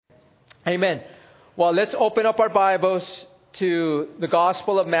Amen. Well, let's open up our Bibles to the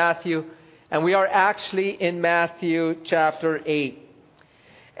Gospel of Matthew. And we are actually in Matthew chapter 8.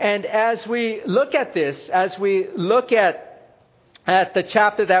 And as we look at this, as we look at the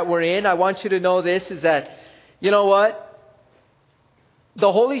chapter that we're in, I want you to know this is that, you know what?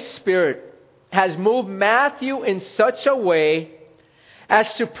 The Holy Spirit has moved Matthew in such a way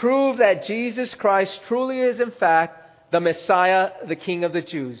as to prove that Jesus Christ truly is in fact the Messiah, the King of the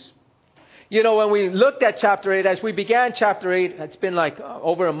Jews. You know, when we looked at chapter 8, as we began chapter 8, it's been like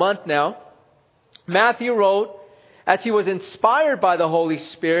over a month now, Matthew wrote, as he was inspired by the Holy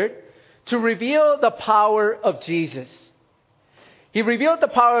Spirit, to reveal the power of Jesus. He revealed the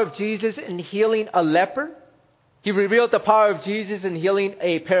power of Jesus in healing a leper. He revealed the power of Jesus in healing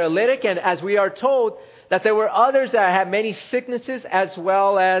a paralytic. And as we are told, that there were others that had many sicknesses as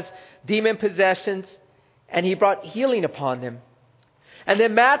well as demon possessions. And he brought healing upon them. And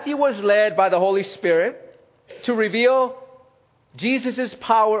then Matthew was led by the Holy Spirit to reveal Jesus'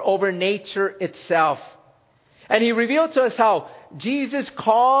 power over nature itself. And he revealed to us how Jesus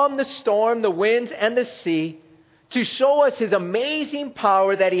calmed the storm, the winds, and the sea to show us his amazing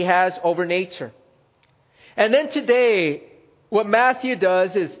power that he has over nature. And then today, what Matthew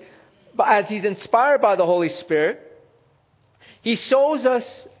does is, as he's inspired by the Holy Spirit, he shows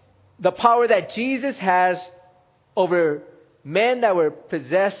us the power that Jesus has over men that were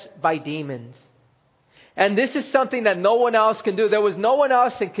possessed by demons. And this is something that no one else can do. There was no one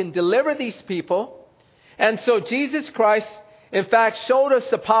else that can deliver these people. And so Jesus Christ, in fact, showed us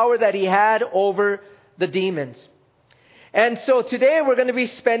the power that he had over the demons. And so today we're going to be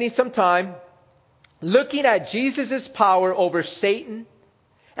spending some time looking at Jesus' power over Satan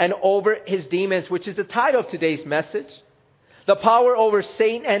and over his demons, which is the title of today's message. The power over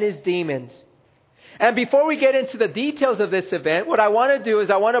Satan and his demons. And before we get into the details of this event, what I want to do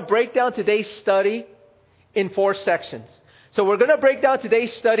is I want to break down today's study in 4 sections. So we're going to break down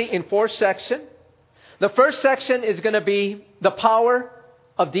today's study in 4 sections. The first section is going to be the power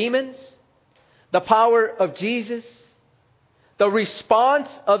of demons, the power of Jesus, the response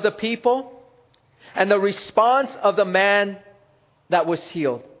of the people, and the response of the man that was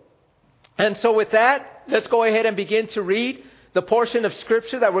healed. And so with that, let's go ahead and begin to read the portion of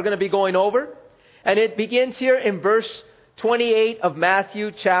Scripture that we're going to be going over. And it begins here in verse 28 of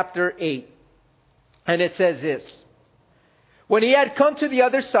Matthew chapter 8. And it says this: When he had come to the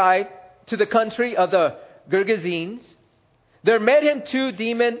other side, to the country of the Gergesenes, there met him 2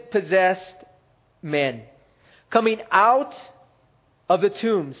 demon-possessed men, coming out of the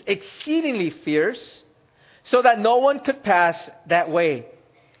tombs, exceedingly fierce, so that no one could pass that way.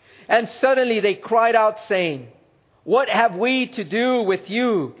 And suddenly they cried out, saying, What have we to do with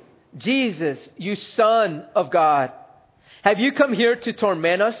you, Jesus, you Son of God? Have you come here to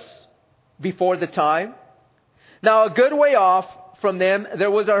torment us before the time? Now a good way off from them there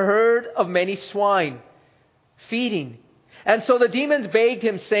was a herd of many swine feeding. And so the demons begged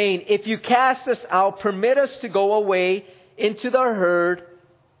him, saying, If you cast us out, permit us to go away into the herd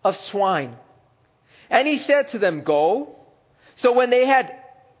of swine. And he said to them, Go. So when they had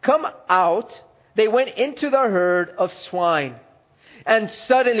come out, they went into the herd of swine. And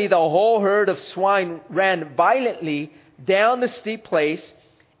suddenly the whole herd of swine ran violently down the steep place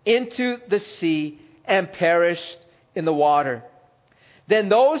into the sea and perished in the water. Then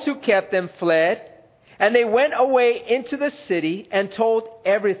those who kept them fled, and they went away into the city and told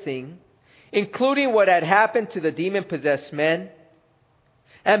everything, including what had happened to the demon-possessed men.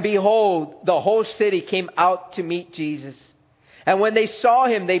 And behold, the whole city came out to meet Jesus. And when they saw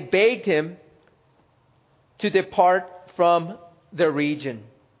him, they begged him to depart from their region.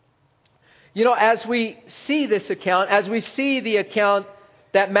 You know, as we see this account, as we see the account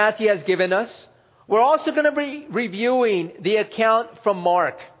that Matthew has given us, we're also going to be reviewing the account from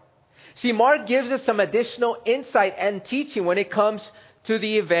Mark. See, Mark gives us some additional insight and teaching when it comes to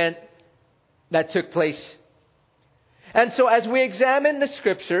the event that took place. And so as we examine the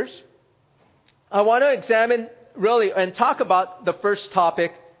Scriptures, I want to examine really and talk about the first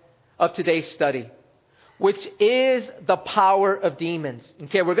topic of today's study, which is the power of demons.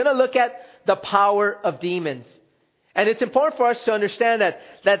 Okay, we're going to look at the power of demons. And it's important for us to understand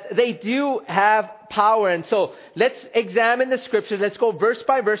that they do have power. And so let's examine the Scriptures. Let's go verse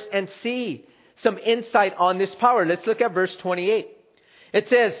by verse and see some insight on this power. Let's look at verse 28. It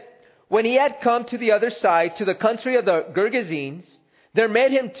says, When he had come to the other side, to the country of the Gergesenes, there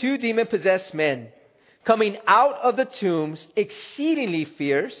met him 2 demon-possessed men, coming out of the tombs, exceedingly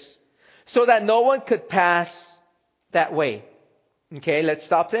fierce, so that no one could pass that way. Okay, let's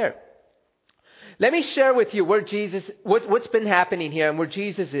stop there. Let me share with you where Jesus, what's been happening here and where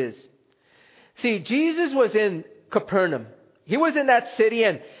Jesus is. See, Jesus was in Capernaum. He was in that city,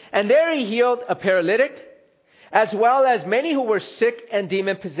 and there he healed a paralytic, as well as many who were sick and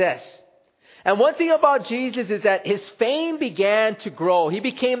demon-possessed. And one thing about Jesus is that his fame began to grow. He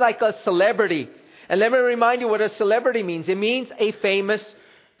became like a celebrity. And let me remind you what a celebrity means. It means a famous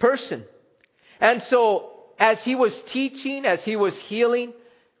person. And so, as he was teaching, as he was healing,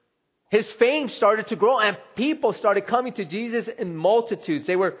 his fame started to grow, and people started coming to Jesus in multitudes.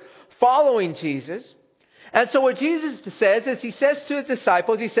 They were following Jesus. And so what Jesus says is, he says to his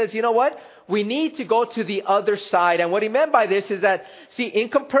disciples, he says, you know what? We need to go to the other side. And what he meant by this is that, see, in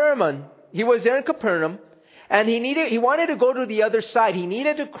Capernaum, he was there in Capernaum, and he wanted to go to the other side. He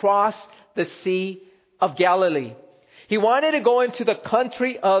needed to cross the Sea of Galilee. He wanted to go into the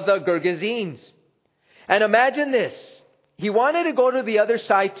country of the Gergesenes. And imagine this. He wanted to go to the other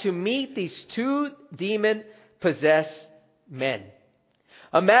side to meet these two demon-possessed men.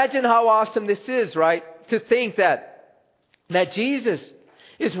 Imagine how awesome this is, right? To think that Jesus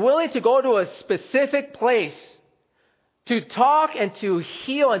is willing to go to a specific place to talk and to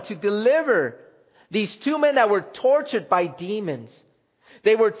heal and to deliver these two men that were tortured by demons.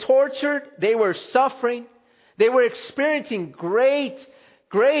 They were tortured. They were suffering. They were experiencing great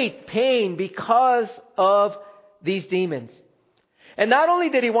pain because of these demons. And not only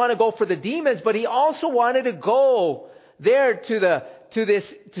did he want to go for the demons, but he also wanted to go there to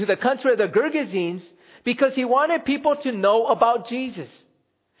the country of the Gergesenes, because he wanted people to know about Jesus.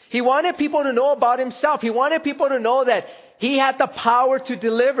 He wanted people to know about himself. He wanted people to know that he had the power to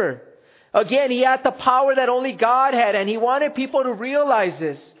deliver. Again, he had the power that only God had, and he wanted people to realize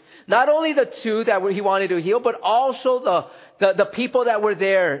this. Not only the two that he wanted to heal, but also the people that were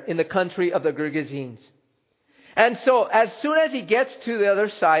there in the country of the Gergesenes. And so, as soon as he gets to the other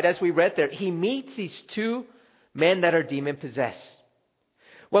side, as we read there, he meets these two men that are demon-possessed.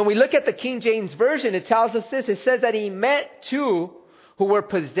 When we look at the King James Version, it tells us this. It says that he met two who were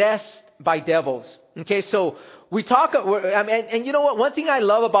possessed by devils. Okay, so we talk, and you know what? One thing I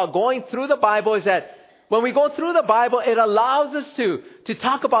love about going through the Bible is that when we go through the Bible, it allows us to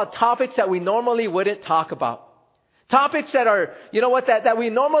talk about topics that we normally wouldn't talk about. Topics that are, you know what, that we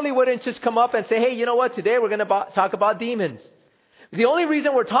normally wouldn't just come up and say, hey, you know what, today we're going to talk about demons. The only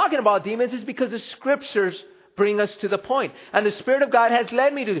reason we're talking about demons is because the Scriptures bring us to the point. And the Spirit of God has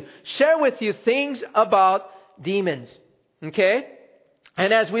led me to share with you things about demons. Okay?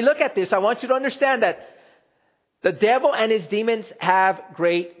 And as we look at this, I want you to understand that the devil and his demons have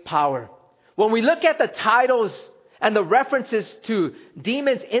great power. When we look at the titles and the references to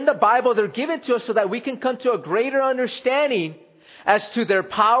demons in the Bible, they're given to us so that we can come to a greater understanding as to their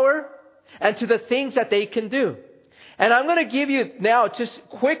power and to the things that they can do. And I'm going to give you now just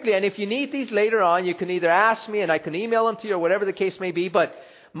quickly, and if you need these later on, you can either ask me and I can email them to you or whatever the case may be. But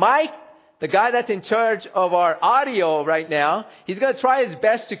Mike, the guy that's in charge of our audio right now, he's going to try his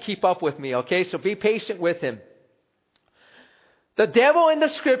best to keep up with me, okay? So be patient with him. The devil in the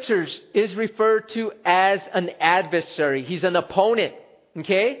Scriptures is referred to as an adversary. He's an opponent,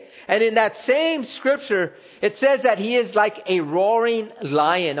 okay? And in that same Scripture, it says that he is like a roaring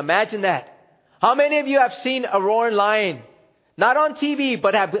lion. Imagine that. How many of you have seen a roaring lion? Not on TV,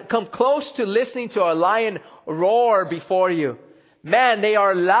 but have come close to listening to a lion roar before you. Man, they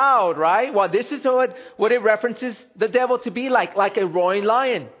are loud, right? Well, this is what it references the devil to be like a roaring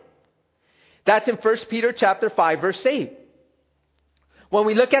lion. That's in 1 Peter chapter 5, verse 8. When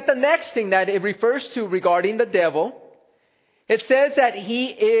we look at the next thing that it refers to regarding the devil, it says that he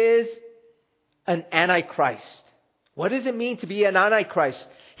is an antichrist. What does it mean to be an antichrist?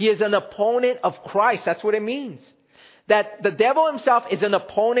 He is an opponent of Christ. That's what it means. That the devil himself is an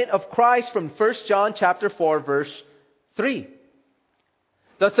opponent of Christ from 1 John chapter 4, verse 3.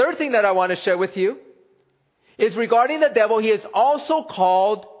 The third thing that I want to share with you is regarding the devil. He is also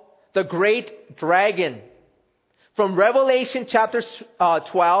called the great dragon. From Revelation chapter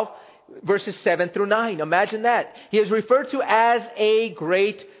 12, verses 7 through 9. Imagine that. He is referred to as a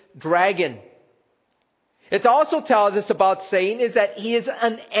great dragon. It also tells us about Satan is that he is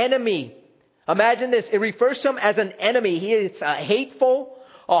an enemy. Imagine this. It refers to him as an enemy. He is a hateful,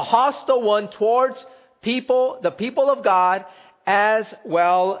 a hostile one towards people, the people of God, as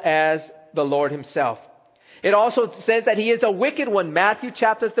well as the Lord himself. It also says that he is a wicked one. Matthew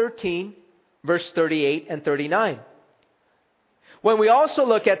chapter 13, verse 38 and 39. When we also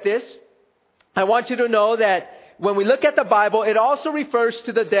look at this, I want you to know that when we look at the Bible, it also refers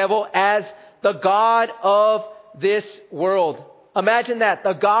to the devil as the God of this world. Imagine that,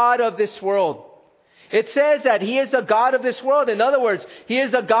 the God of this world. It says that he is the God of this world. In other words, he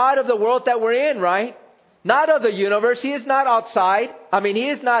is the God of the world that we're in, right? not of the universe. He is not outside. He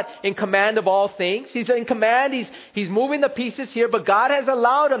is not in command of all things. He's in command. He's moving the pieces here, but God has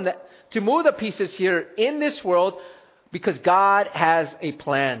allowed him to move the pieces here in this world because God has a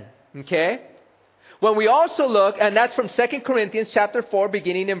plan. Okay? When we also look, and that's from 2 Corinthians chapter 4,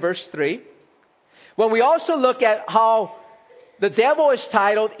 beginning in verse 3. When we also look at how the devil is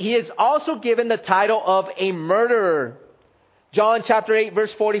titled, he is also given the title of a murderer. John chapter 8,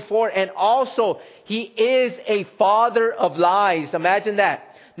 verse 44. And also, he is a father of lies. Imagine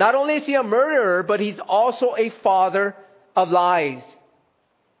that. Not only is he a murderer, but he's also a father of lies.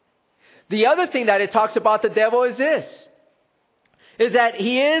 The other thing that it talks about the devil is this. Is that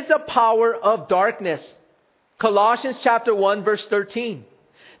he is the power of darkness. Colossians chapter 1, verse 13.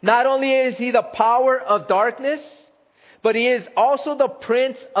 Not only is he the power of darkness, but he is also the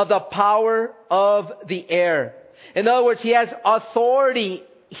prince of the power of the air. In other words, he has authority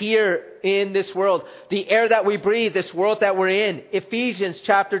here in this world. The air that we breathe, this world that we're in. Ephesians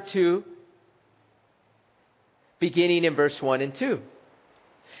chapter 2, beginning in verse 1 and 2.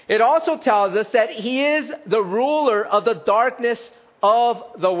 It also tells us that he is the ruler of the darkness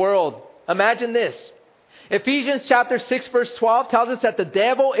of the world. Imagine this. Ephesians chapter 6, verse 12 tells us that the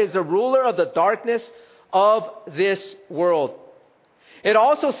devil is the ruler of the darkness of this world. It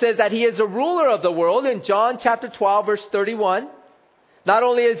also says that he is a ruler of the world in John chapter 12, verse 31. Not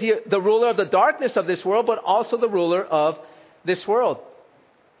only is he the ruler of the darkness of this world, but also the ruler of this world.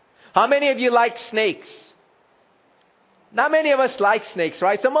 How many of you like snakes? Not many of us like snakes,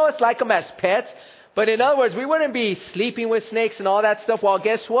 right? Some of us like them as pets. But in other words, we wouldn't be sleeping with snakes and all that stuff. Well,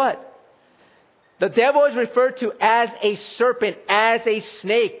 guess what? The devil is referred to as a serpent, as a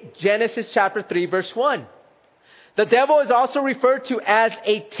snake. Genesis chapter 3, verse 1. The devil is also referred to as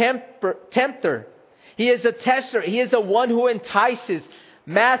a tempter. He is a tester. He is the one who entices.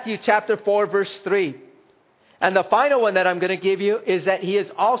 Matthew chapter 4, verse 3. And the final one that I'm going to give you is that he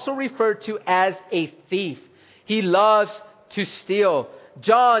is also referred to as a thief. He loves to steal.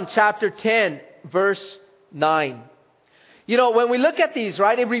 John chapter 10, verse 9. When we look at these,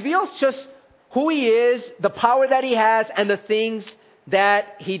 right, it reveals just who he is, the power that he has, and the things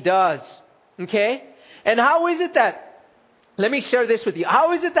that he does. Okay? And how is it that, let me share this with you.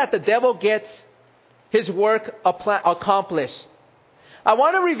 How is it that the devil gets his work accomplished? I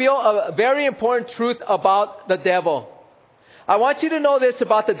want to reveal a very important truth about the devil. I want you to know this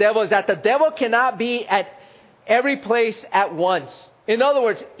about the devil, is that the devil cannot be at every place at once. In other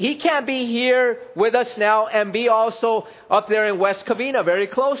words, he can't be here with us now and be also up there in West Covina, very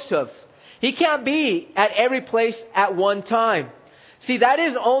close to us. He can't be at every place at one time. See, that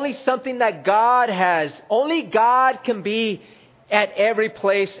is only something that God has. Only God can be at every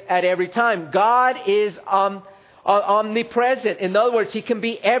place at every time. God is omnipresent. In other words, he can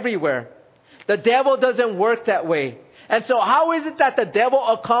be everywhere. The devil doesn't work that way. And so how is it that the devil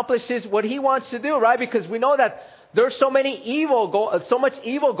accomplishes what he wants to do, right? Because we know that there's so much evil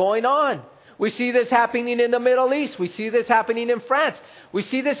going on. We see this happening in the Middle East. We see this happening in France. We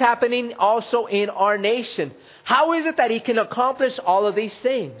see this happening also in our nation. How is it that he can accomplish all of these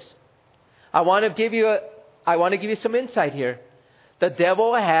things? I want to give you some insight here. The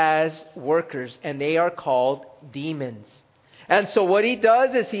devil has workers, and they are called demons. And so what he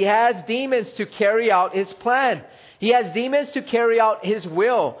does is he has demons to carry out his plan. He has demons to carry out his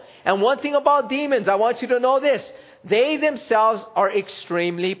will. And one thing about demons, I want you to know this. They themselves are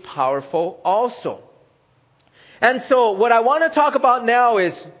extremely powerful also. And so what I want to talk about now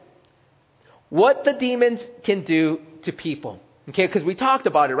is what the demons can do to people. Okay, because we talked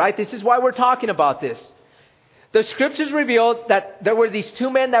about it, right? This is why we're talking about this. The scriptures revealed that there were these two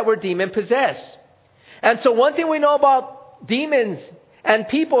men that were demon possessed. And so one thing we know about demons and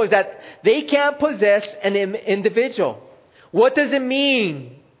people is that they can't possess an individual. What does it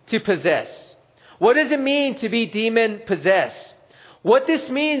mean to possess? What does it mean to be demon possessed? What this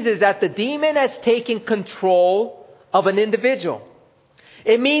means is that the demon has taken control of an individual.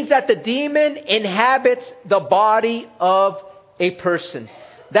 It means that the demon inhabits the body of a person.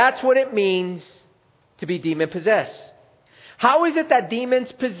 That's what it means to be demon possessed. How is it that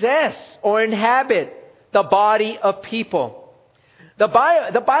demons possess or inhabit the body of people? The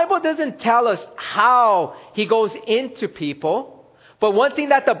Bible doesn't tell us how he goes into people. But one thing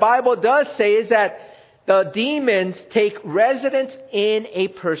that the Bible does say is that the demons take residence in a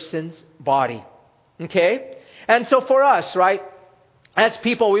person's body. Okay? And so for us, right, as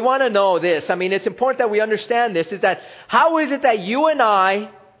people, we want to know this. It's important that we understand this, is that how is it that you and I,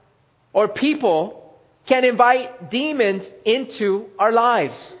 or people, can invite demons into our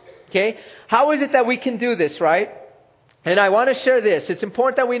lives? Okay? How is it that we can do this, right? And I want to share this. It's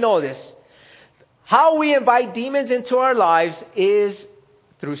important that we know this. How we invite demons into our lives is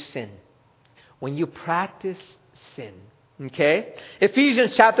through sin. When you practice sin. Okay?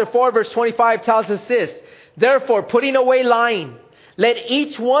 Ephesians chapter 4 verse 25 tells us this. Therefore, putting away lying, let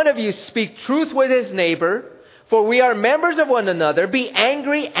each one of you speak truth with his neighbor, for we are members of one another. Be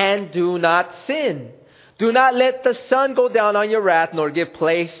angry and do not sin. Do not let the sun go down on your wrath, nor give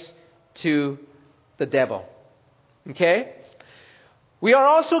place to the devil. Okay? We are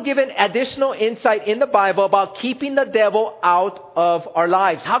also given additional insight in the Bible about keeping the devil out of our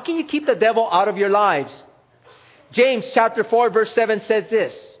lives. How can you keep the devil out of your lives? James chapter 4 verse 7 says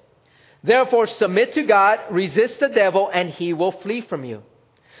this. Therefore submit to God, resist the devil, and he will flee from you.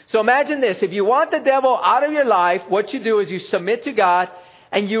 So imagine this. If you want the devil out of your life, what you do is you submit to God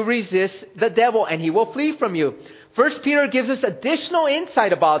and you resist the devil, and he will flee from you. 1 Peter gives us additional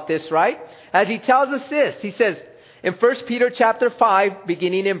insight about this, right? As he tells us this. He says, in 1 Peter chapter 5,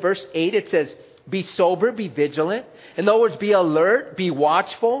 beginning in verse 8, it says, be sober, be vigilant. In other words, be alert, be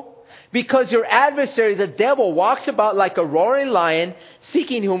watchful. Because your adversary, the devil, walks about like a roaring lion,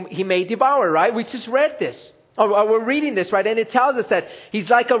 seeking whom he may devour, right? We just read this. Or we're reading this, right? And it tells us that he's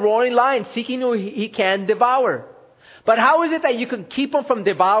like a roaring lion, seeking whom he can devour. But how is it that you can keep him from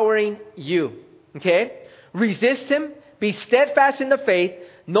devouring you? Okay? Resist him, be steadfast in the faith,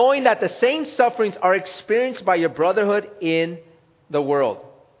 knowing that the same sufferings are experienced by your brotherhood in the world.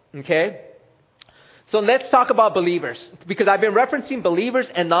 Okay? So let's talk about believers, because I've been referencing believers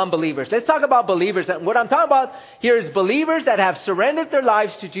and non-believers. Let's talk about believers. And what I'm talking about here is believers that have surrendered their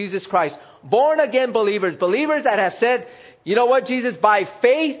lives to Jesus Christ. Born again believers. Believers that have said, you know what, Jesus, by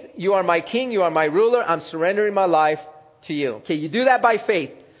faith, you are my king, you are my ruler. I'm surrendering my life to you. Okay, you do that by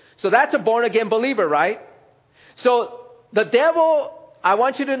faith. So that's a born again believer, right? So the devil, I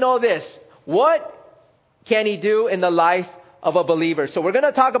want you to know this. What can he do in the life of a believer? So we're going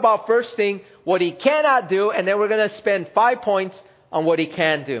to talk about first thing, what he cannot do, and then we're going to spend 5 points on what he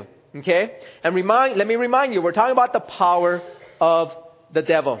can do. Okay? And let me remind you, we're talking about the power of the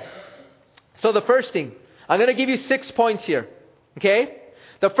devil. So the first thing, I'm going to give you 6 points here. Okay?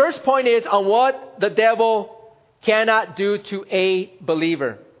 The first point is on what the devil cannot do to a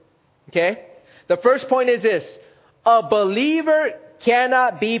believer. Okay? The first point is this. A believer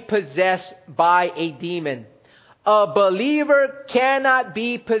cannot be possessed by a demon. A believer cannot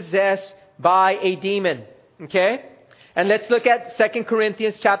be possessed by a demon. Okay? And let's look at 2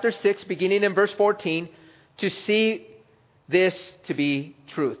 Corinthians chapter 6, beginning in verse 14, to see this to be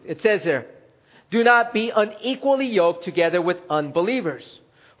truth. It says there, do not be unequally yoked together with unbelievers.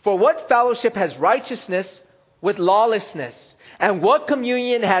 For what fellowship has righteousness with lawlessness? And what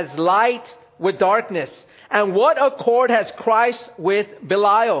communion has light with darkness? And what accord has Christ with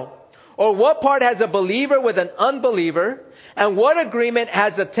Belial? Or what part has a believer with an unbeliever? And what agreement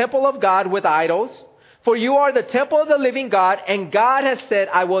has the temple of God with idols? For you are the temple of the living God, and God has said,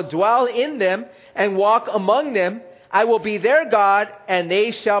 I will dwell in them and walk among them. I will be their God, and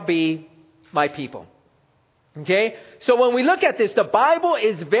they shall be my people. Okay? So when we look at this, the Bible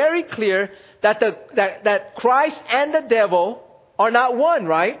is very clear that that Christ and the devil are not one,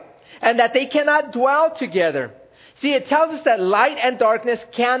 right? And that they cannot dwell together. See, it tells us that light and darkness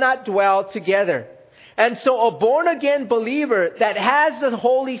cannot dwell together. And so a born-again believer that has the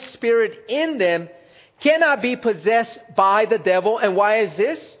Holy Spirit in them cannot be possessed by the devil. And why is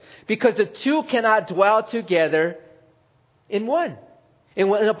this? Because the two cannot dwell together in one, in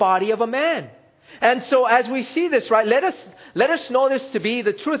a body of a man. And so as we see this, right, let us know this to be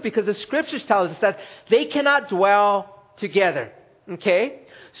the truth, because the scriptures tell us that they cannot dwell together. Okay?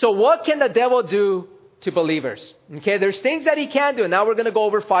 So what can the devil do to believers? Okay, there's things that he can do. And now we're going to go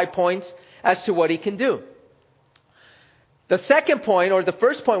over 5 points as to what he can do. The second point, or the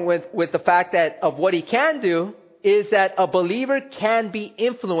first point with the fact that of what he can do, is that a believer can be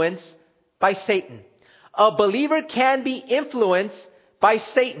influenced by Satan. A believer can be influenced by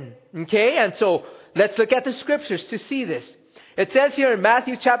Satan. Okay, and so let's look at the scriptures to see this. It says here in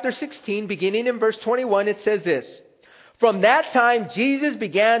Matthew chapter 16, beginning in verse 21, it says this. From that time, Jesus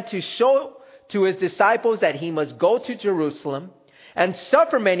began to show to his disciples that he must go to Jerusalem and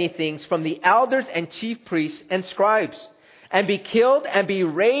suffer many things from the elders and chief priests and scribes, and be killed and be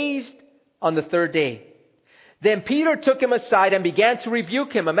raised on the third day. Then Peter took him aside and began to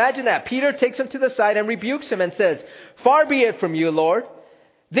rebuke him. Imagine that. Peter takes him to the side and rebukes him and says, Far be it from you, Lord.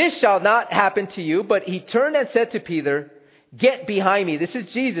 This shall not happen to you. But he turned and said to Peter, Get behind me. This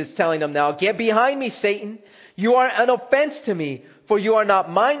is Jesus telling him now, Get behind me, Satan. You are an offense to me, for you are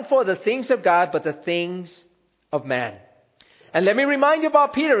not mindful of the things of God, but the things of man. And let me remind you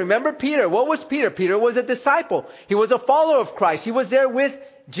about Peter. Remember Peter. What was Peter? Peter was a disciple. He was a follower of Christ. He was there with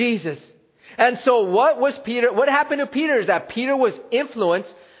Jesus. And so what happened to Peter is that Peter was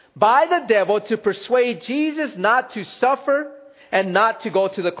influenced by the devil to persuade Jesus not to suffer and not to go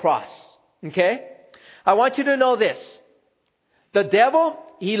to the cross. Okay? I want you to know this. The devil,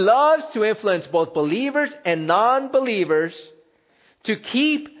 he loves to influence both believers and non-believers to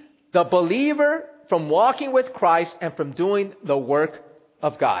keep the believer from walking with Christ and from doing the work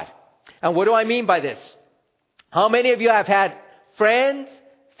of God. And what do I mean by this? How many of you have had friends,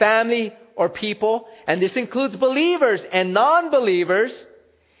 family, or people, and this includes believers and non-believers,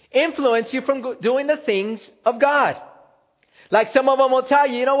 influence you from doing the things of God? Like some of them will tell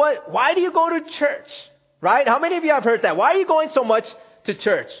you, you know what? Why do you go to church? Right? How many of you have heard that? Why are you going so much to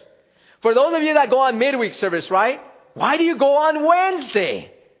church? For those of you that go on midweek service, right? Why do you go on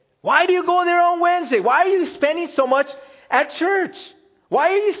Wednesday? Why do you go there on Wednesday? Why are you spending so much at church? Why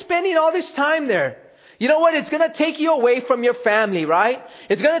are you spending all this time there? You know what? It's going to take you away from your family, right?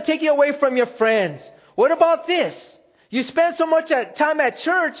 It's going to take you away from your friends. What about this? You spend so much time at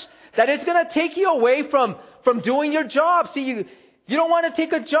church that it's going to take you away from doing your job. See, you don't want to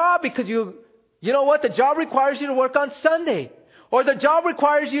take a job because you know what? The job requires you to work on Sunday. Or the job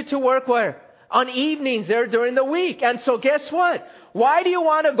requires you to work where? On evenings there during the week. And so guess what? Why do you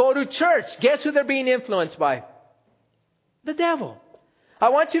want to go to church? Guess who they're being influenced by? The devil. I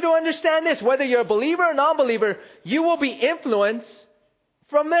want you to understand this. Whether you're a believer or non-believer, you will be influenced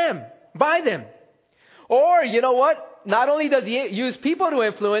from them, by them. Or, you know what? Not only does he use people to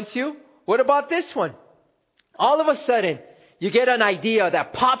influence you, what about this one? All of a sudden, you get an idea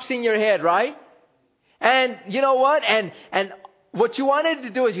that pops in your head, right? And you know what? And what you wanted to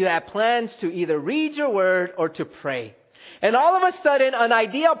do is you had plans to either read your word or to pray. And all of a sudden, an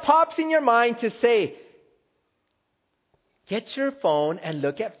idea pops in your mind to say, get your phone and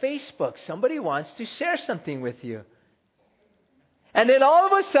look at Facebook. Somebody wants to share something with you. And then all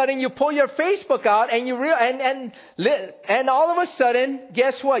of a sudden, you pull your Facebook out and and all of a sudden,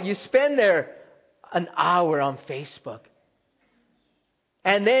 guess what? You spend there an hour on Facebook.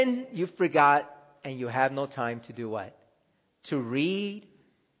 And then you forgot and you have no time to do what? To read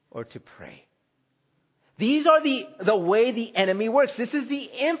or to pray. These are the way the enemy works. This is the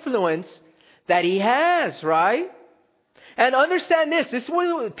influence that he has, right? And understand this. This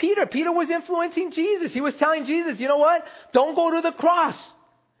was Peter. Peter was influencing Jesus. He was telling Jesus, you know what? Don't go to the cross.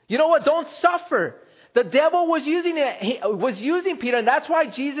 You know what? Don't suffer. The devil was using Peter, and that's why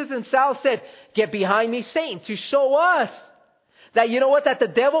Jesus himself said, get behind me, Satan, to show us that, you know what? That the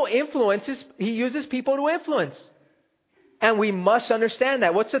devil influences, he uses people to influence. And we must understand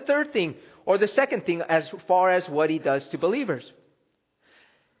that. What's the third thing? Or the second thing as far as what he does to believers?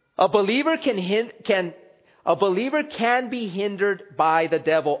 A believer can be hindered by the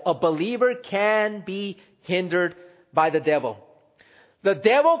devil. A believer can be hindered by the devil. The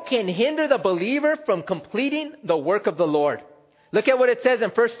devil can hinder the believer from completing the work of the Lord. Look at what it says in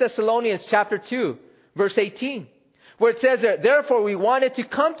 1 Thessalonians chapter 2, verse 18. Where it says, therefore we wanted to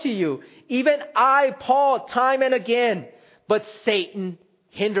come to you, even I, Paul, time and again, but Satan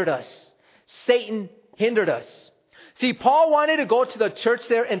hindered us. Satan hindered us. See, Paul wanted to go to the church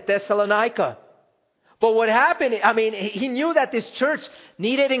there in Thessalonica. But what happened, he knew that this church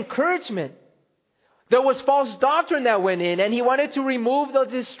needed encouragement. There was false doctrine that went in, and he wanted to remove those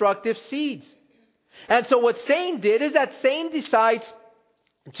destructive seeds. And so what Satan did is that Satan decides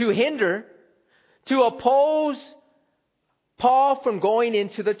to oppose Paul from going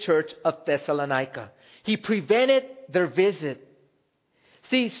into the church of Thessalonica. He prevented their visit.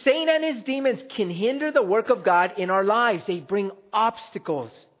 See, Satan and his demons can hinder the work of God in our lives. They bring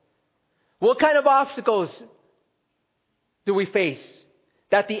obstacles. What kind of obstacles do we face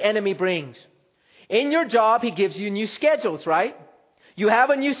that the enemy brings? In your job, he gives you new schedules, right? You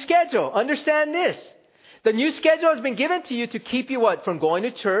have a new schedule. Understand this. The new schedule has been given to you to keep you what? From going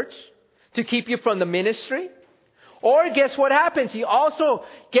to church, to keep you from the ministry. Or guess what happens? He also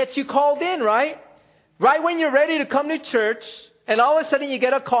gets you called in, right? Right when you're ready to come to church, and all of a sudden you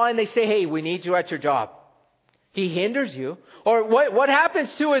get a call and they say, hey, we need you at your job. He hinders you. Or what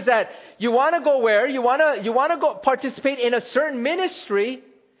happens too is that you want to go where? You want to go participate in a certain ministry,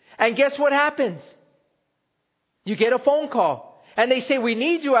 and guess what happens? You get a phone call. And they say, we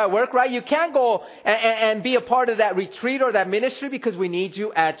need you at work, right? You can't go and be a part of that retreat or that ministry because we need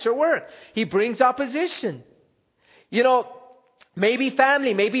you at your work. He brings opposition. You know, maybe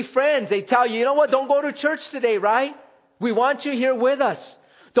family, maybe friends. They tell you, you know what? Don't go to church today, right? We want you here with us.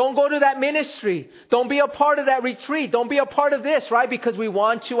 Don't go to that ministry. Don't be a part of that retreat. Don't be a part of this, right? Because we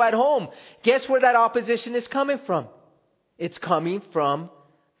want you at home. Guess where that opposition is coming from? It's coming from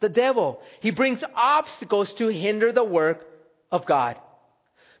the devil. He brings obstacles to hinder the work of God.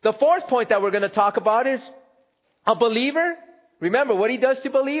 The fourth point that we're going to talk about is a believer. Remember what he does to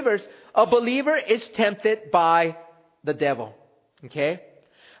believers. A believer is tempted by the devil. Okay?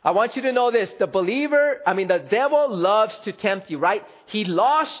 I want you to know this. The devil loves to tempt you, right? He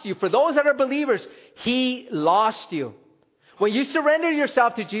lost you. For those that are believers, he lost you. When you surrender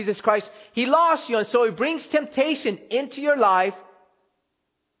yourself to Jesus Christ, he lost you. And so he brings temptation into your life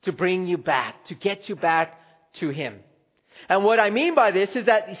to bring you back, to get you back to him. And what I mean by this is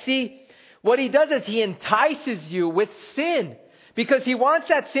that, you see, what he does is he entices you with sin. Because he wants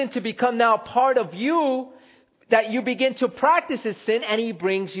that sin to become now part of you, that you begin to practice this sin, and he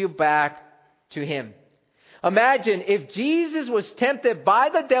brings you back to him. Imagine if Jesus was tempted by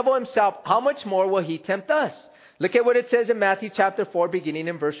the devil himself, how much more will he tempt us? Look at what it says in Matthew chapter 4, beginning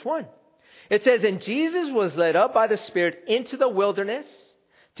in verse 1. It says, "And Jesus was led up by the Spirit into the wilderness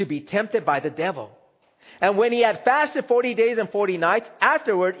to be tempted by the devil. And when he had fasted 40 days and 40 nights,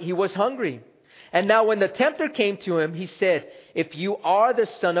 afterward he was hungry. And now when the tempter came to him, he said, 'If you are the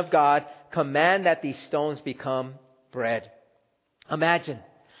Son of God, command that these stones become bread.'" Imagine.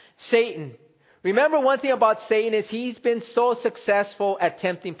 Satan. Remember one thing about Satan is he's been so successful at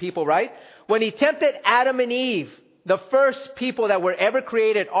tempting people, right? When he tempted Adam and Eve, the first people that were ever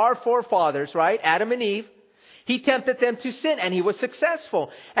created, our forefathers, right? Adam and Eve. He tempted them to sin, and he was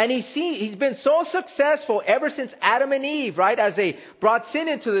successful. And he's been so successful ever since Adam and Eve, right? As they brought sin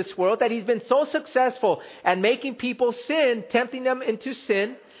into this world, that he's been so successful at making people sin, tempting them into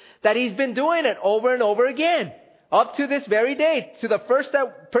sin, that he's been doing it over and over again. Up to this very day, to the first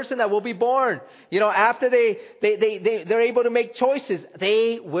person that will be born. After they're able to make choices,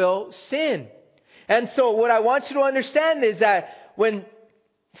 they will sin. And so what I want you to understand is that when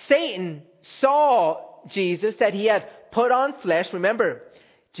Satan saw Jesus, that he had put on flesh. Remember,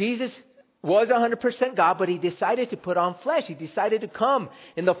 Jesus was 100% God, but he decided to put on flesh. He decided to come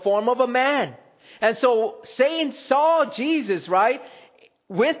in the form of a man. And so Satan saw Jesus, right,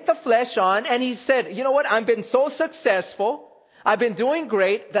 with the flesh on, and he said, "You know what? I've been so successful. I've been doing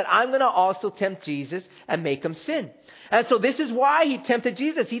great that I'm going to also tempt Jesus and make him sin." And so this is why he tempted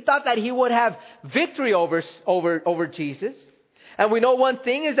Jesus. He thought that he would have victory over Jesus. And we know one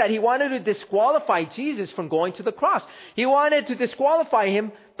thing is that he wanted to disqualify Jesus from going to the cross. He wanted to disqualify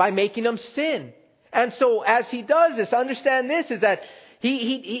him by making him sin. And so as he does this, understand this, is that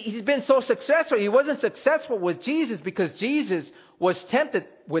he's been so successful. He wasn't successful with Jesus because Jesus was tempted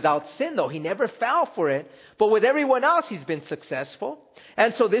without sin, though. He never fell for it. But with everyone else, he's been successful.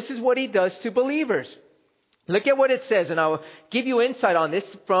 And so this is what he does to believers. Look at what it says, and I'll give you insight on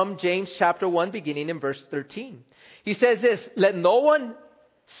this from James chapter 1, beginning in verse 13. He says this, "Let no one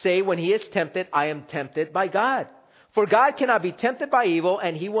say when he is tempted, 'I am tempted by God.' For God cannot be tempted by evil,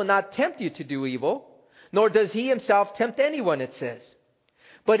 and he will not tempt you to do evil. Nor does he himself tempt anyone," it says.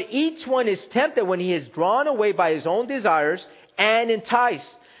 "But each one is tempted when he is drawn away by his own desires and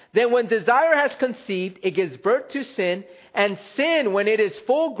enticed. Then when desire has conceived, it gives birth to sin. And sin, when it is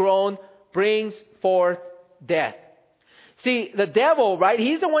full grown, brings forth death." See, the devil, right?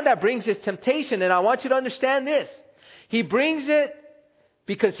 He's the one that brings this temptation. And I want you to understand this. He brings it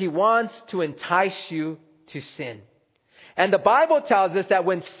because he wants to entice you to sin. And the Bible tells us that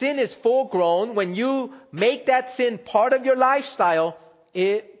when sin is full grown, when you make that sin part of your lifestyle,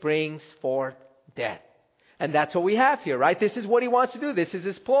 it brings forth death. And that's what we have here, right? This is what he wants to do. This is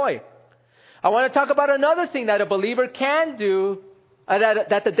his ploy. I want to talk about another thing that a believer can do,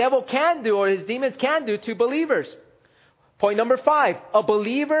 that the devil can do, or his demons can do to believers. Point number 5, a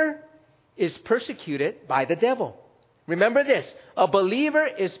believer is persecuted by the devil. Remember this, a believer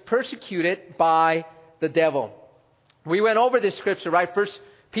is persecuted by the devil. We went over this scripture, right? 1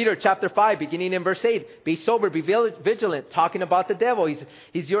 Peter chapter 5, beginning in verse 8. "Be sober, be vigilant," talking about the devil.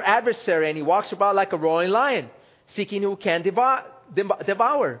 He's your adversary, and he walks about like a roaring lion, seeking who can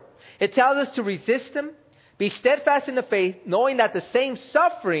devour. It tells us to resist him, be steadfast in the faith, knowing that the same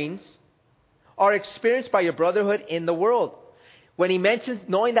sufferings are experienced by your brotherhood in the world. When he mentions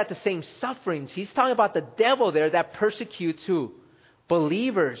knowing that the same sufferings, he's talking about the devil there that persecutes who?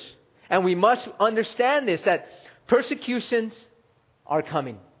 Believers. And we must understand this, that persecutions are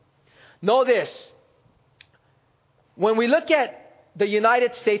coming. Know this. When we look at the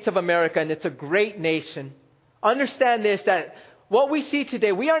United States of America, and it's a great nation, understand this, that what we see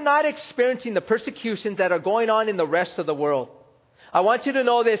today, we are not experiencing the persecutions that are going on in the rest of the world. I want you to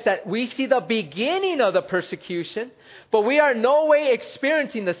know this, that we see the beginning of the persecution, but we are no way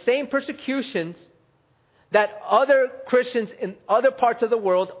experiencing the same persecutions that other Christians in other parts of the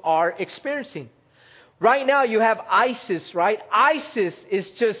world are experiencing. Right now you have ISIS, right? ISIS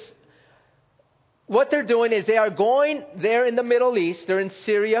is just what they're doing is they are going there in the Middle East. They're in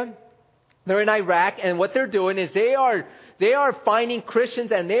Syria. They're in Iraq. And what they're doing is they are finding Christians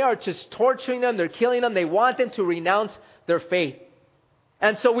and they are just torturing them. They're killing them. They want them to renounce their faith.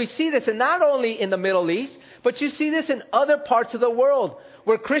 And so we see this, and not only in the Middle East, but you see this in other parts of the world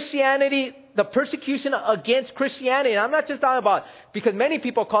where Christianity, the persecution against Christianity, and I'm not just talking about, because many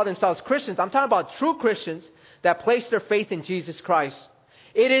people call themselves Christians, I'm talking about true Christians that place their faith in Jesus Christ.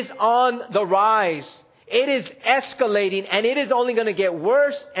 It is on the rise. It is escalating, and it is only going to get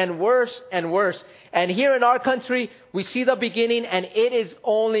worse and worse and worse. And here in our country, we see the beginning, and it is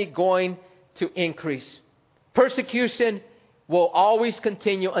only going to increase. Persecution will always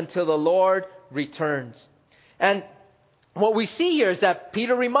continue until the Lord returns. And what we see here is that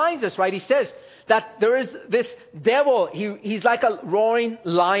Peter reminds us, right? He says that there is this devil. He's like a roaring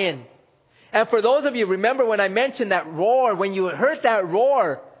lion. And for those of you, remember when I mentioned that roar, when you heard that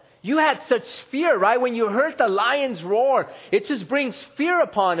roar, you had such fear, right? When you heard the lion's roar, it just brings fear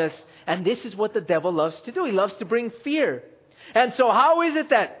upon us. And this is what the devil loves to do. He loves to bring fear. And so how is it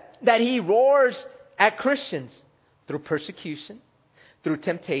that he roars at Christians? Through persecution, through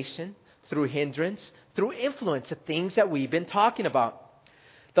temptation, through hindrance, through influence, the things that we've been talking about.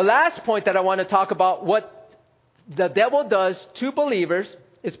 The last point that I want to talk about, what the devil does to believers,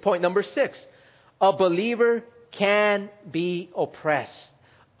 is point number 6. A believer can be oppressed.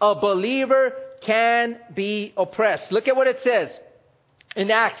 A believer can be oppressed. Look at what it says in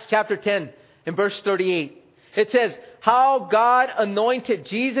Acts chapter 10 in verse 38. It says, how God anointed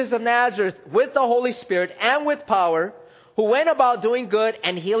Jesus of Nazareth with the Holy Spirit and with power, who went about doing good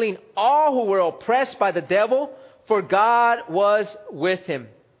and healing all who were oppressed by the devil, for God was with him.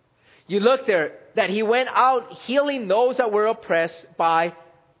 You look there, that he went out healing those that were oppressed by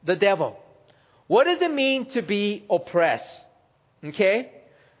the devil. What does it mean to be oppressed? Okay?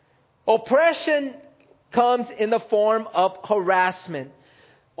 Oppression comes in the form of harassment.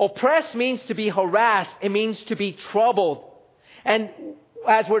 Oppressed means to be harassed. It means to be troubled. And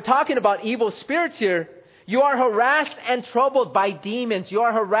as we're talking about evil spirits here, you are harassed and troubled by demons. You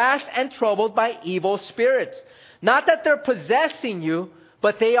are harassed and troubled by evil spirits. Not that they're possessing you,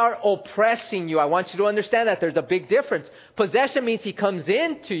 but they are oppressing you. I want you to understand that there's a big difference. Possession means he comes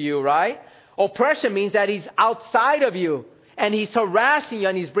into you, right? Oppression means that he's outside of you and he's harassing you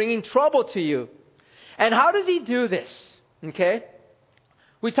and he's bringing trouble to you. And how does he do this? Okay?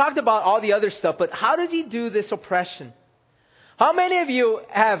 We talked about all the other stuff, but how does he do this oppression? How many of you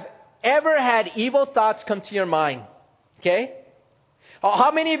have ever had evil thoughts come to your mind? Okay?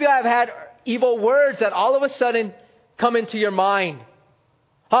 How many of you have had evil words that all of a sudden come into your mind?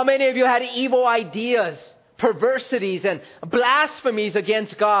 How many of you had evil ideas, perversities, and blasphemies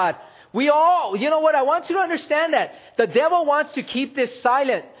against God? We all, you know what? I want you to understand that. The devil wants to keep this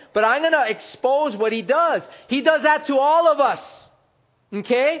silent, but I'm going to expose what he does. He does that to all of us.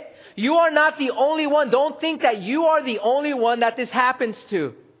 Okay? You are not the only one. Don't think that you are the only one that this happens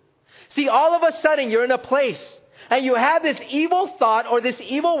to. See, all of a sudden you're in a place and you have this evil thought or this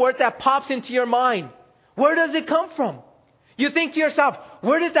evil word that pops into your mind. Where does it come from? You think to yourself,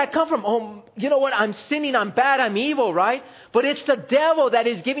 where did that come from? Oh, you know what? I'm sinning, I'm bad, I'm evil, right? But it's the devil that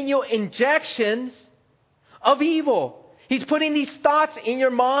is giving you injections of evil. He's putting these thoughts in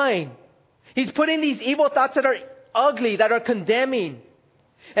your mind. He's putting these evil thoughts that are ugly, that are condemning.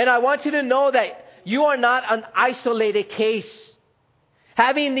 And I want you to know that you are not an isolated case.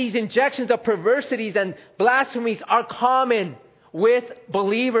 Having these injections of perversities and blasphemies are common with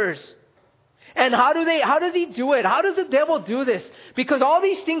believers. And how does he do it? How does the devil do this? Because all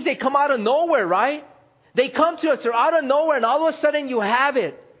these things, they come out of nowhere, right? They come to us, they're out of nowhere, and all of a sudden you have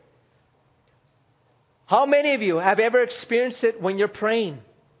it. How many of you have ever experienced it when you're praying?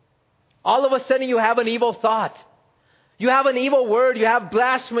 All of a sudden you have an evil thought. You have an evil word, you have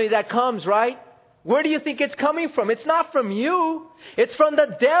blasphemy that comes, right? Where do you think it's coming from? It's not from you. It's from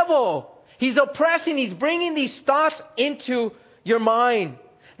the devil. He's oppressing, he's bringing these thoughts into your mind.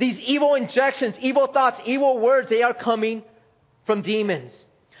 These evil injections, evil thoughts, evil words, they are coming from demons.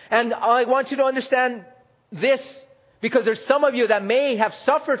 And I want you to understand this, because there's some of you that may have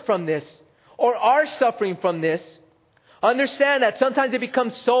suffered from this or are suffering from this. Understand that sometimes it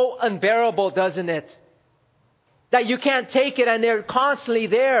becomes so unbearable, doesn't it? That you can't take it and they're constantly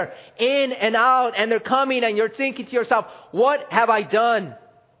there, in and out, and they're coming and you're thinking to yourself, what have I done?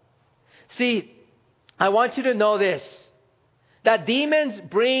 See, I want you to know this. That demons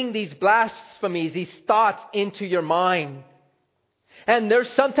bring these blasphemies, these thoughts into your mind. And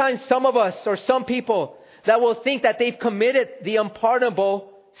there's sometimes some of us or some people that will think that they've committed the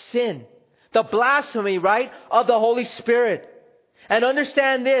unpardonable sin. The blasphemy, right, of the Holy Spirit. And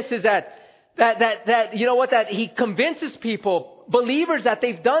understand this is that that you know what, that he convinces people, believers, that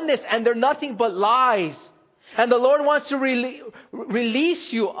they've done this and they're nothing but lies. And the Lord wants to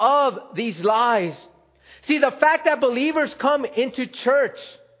release you of these lies. See, the fact that believers come into church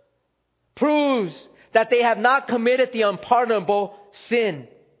proves that they have not committed the unpardonable sin.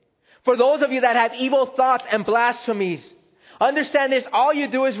 For those of you that have evil thoughts and blasphemies, understand this, all you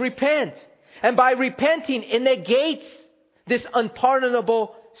do is repent. And by repenting, it negates this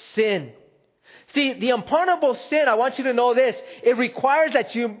unpardonable sin. See, the unpardonable sin, I want you to know this, it requires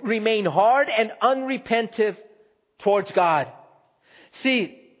that you remain hard and unrepentive towards God.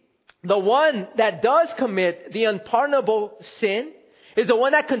 See, the one that does commit the unpardonable sin is the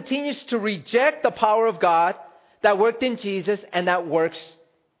one that continues to reject the power of God that worked in Jesus and that works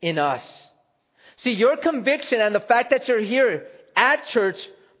in us. See, your conviction and the fact that you're here at church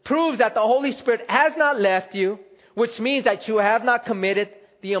proves that the Holy Spirit has not left you, which means that you have not committed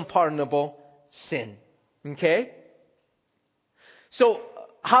the unpardonable sin. Okay? So,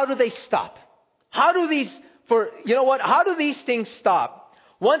 how do they stop? How do these things stop?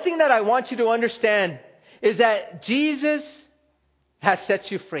 One thing that I want you to understand is that Jesus has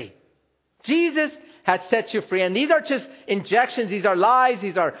set you free. Jesus has set you free. And these are just injections. These are lies.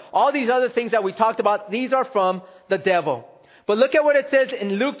 These are all these other things that we talked about. These are from the devil. But look at what it says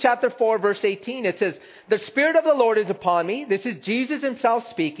in Luke chapter 4, verse 18. It says, "The Spirit of the Lord is upon me." This is Jesus himself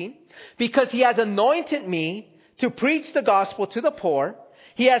speaking. "Because he has anointed me to preach the gospel to the poor.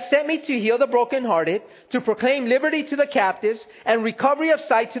 He has sent me to heal the brokenhearted, to proclaim liberty to the captives, and recovery of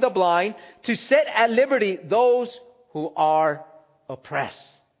sight to the blind, to set at liberty those who are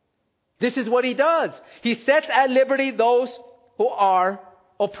oppressed." This is what he does. He sets at liberty those who are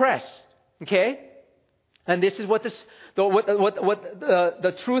oppressed. Okay? And this is what the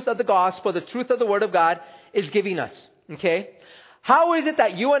truth of the gospel, the truth of the Word of God is giving us. Okay? How is it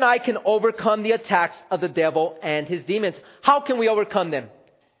that you and I can overcome the attacks of the devil and his demons? How can we overcome them?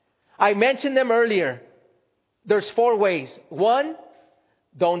 I mentioned them earlier. There's 4 ways. 1,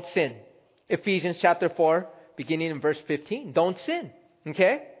 don't sin. Ephesians chapter 4, beginning in verse 15. Don't sin.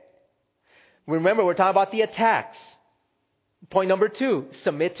 Okay? Remember, we're talking about the attacks. Point number 2,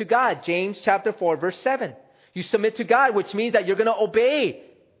 submit to God. James chapter 4, verse 7. You submit to God, which means that you're going to obey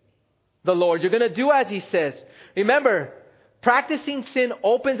the Lord. You're going to do as he says. Remember, practicing sin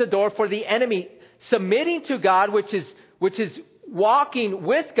opens the door for the enemy. Submitting to God, which is walking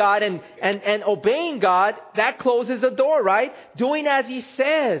with God and obeying God, that closes the door, right? Doing as he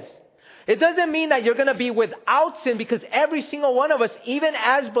says. It doesn't mean that you're going to be without sin, because every single one of us, even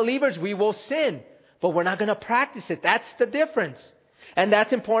as believers, we will sin. But we're not going to practice it. That's the difference. And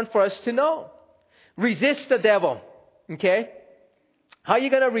that's important for us to know. Resist the devil. Okay? How are you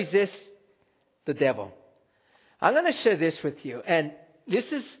going to resist the devil? I'm going to share this with you. And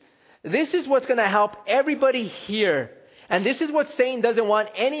this is what's going to help everybody here. And this is what Satan doesn't want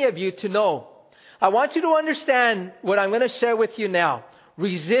any of you to know. I want you to understand what I'm going to share with you now.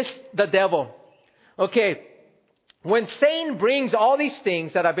 Resist the devil. Okay. When Satan brings all these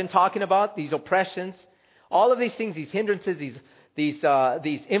things that I've been talking about, these oppressions, all of these things, these hindrances,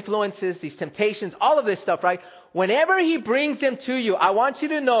 these influences, these temptations, all of this stuff, right? Whenever he brings them to you, I want you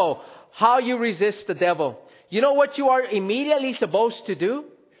to know how you resist the devil. You know what you are immediately supposed to do?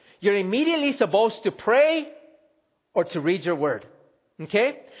 You're immediately supposed to pray or to read your word.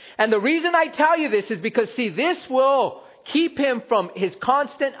 Okay? And the reason I tell you this is because, see, this will keep him from his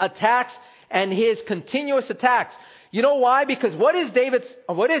constant attacks and his continuous attacks. You know why? Because what is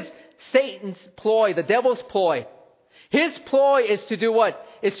Satan's ploy, the devil's ploy? His ploy is to do what?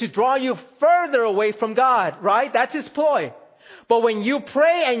 Is to draw you further away from God, right? That's his ploy. But when you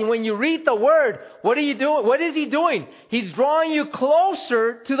pray and when you read the word, what are you doing? What is he doing? He's drawing you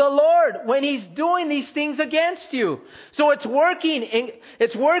closer to the Lord when he's doing these things against you. So it's working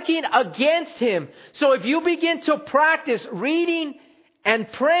against him. So if you begin to practice reading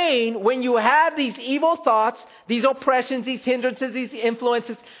and praying when you have these evil thoughts, these oppressions, these hindrances, these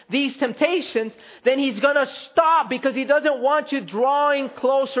influences, these temptations, then he's going to stop, because he doesn't want you drawing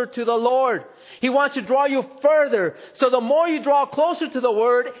closer to the Lord. He wants to draw you further. So the more you draw closer to the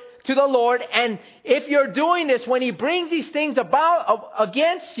Lord, and if you're doing this, when he brings these things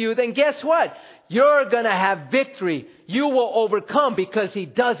against you, then guess what? You're going to have victory. You will overcome, because he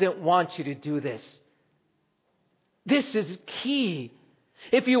doesn't want you to do this. This is key.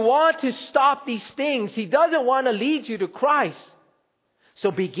 If you want to stop these things, he doesn't want to lead you to Christ.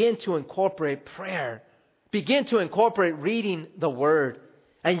 So begin to incorporate prayer. Begin to incorporate reading the word,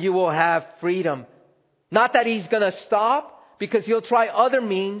 and you will have freedom. Not that he's going to stop, because he'll try other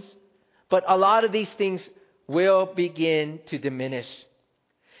means, but a lot of these things will begin to diminish.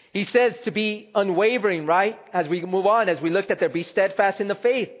 He says to be unwavering, right? As we move on, as we looked at there, be steadfast in the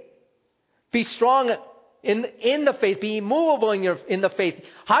faith. Be strong in the faith. Be immovable in the faith.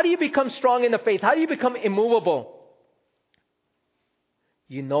 How do you become strong in the faith? How do you become immovable?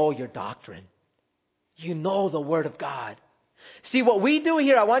 You know your doctrine. You know the Word of God. See, what we do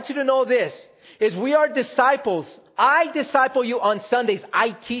here, I want you to know this, is we are disciples. I disciple you on Sundays.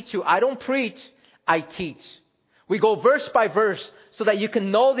 I teach you. I don't preach. I teach. We go verse by verse so that you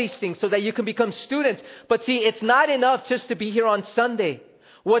can know these things, so that you can become students. But see, it's not enough just to be here on Sunday.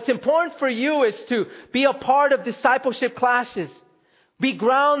 What's important for you is to be a part of discipleship classes. Be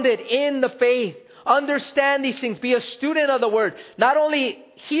grounded in the faith. Understand these things. Be a student of the Word. Not only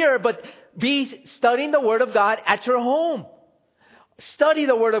here, but be studying the Word of God at your home. Study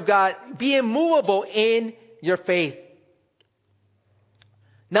the Word of God. Be immovable in your faith.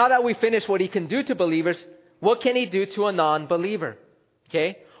 Now that we finished what He can do to believers, what can He do to a non-believer?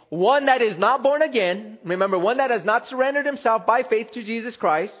 Okay? One that is not born again. Remember, one that has not surrendered himself by faith to Jesus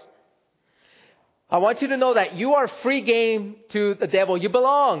Christ. I want you to know that you are free game to the devil. You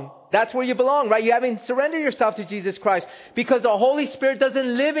belong. That's where you belong, right? You haven't surrendered yourself to Jesus Christ because the Holy Spirit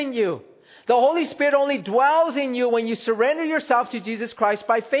doesn't live in you. The Holy Spirit only dwells in you when you surrender yourself to Jesus Christ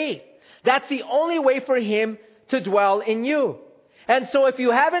by faith. That's the only way for Him to dwell in you. And so if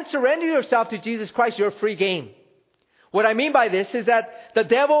you haven't surrendered yourself to Jesus Christ, you're free game. What I mean by this is that the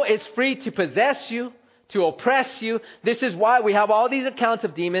devil is free to possess you, to oppress you. This is why we have all these accounts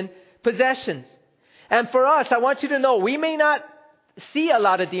of demon possessions. And for us, I want you to know, we may not see a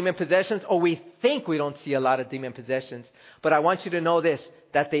lot of demon possessions, or we think we don't see a lot of demon possessions. But I want you to know this,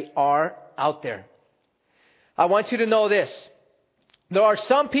 that they are out there. I want you to know this. There are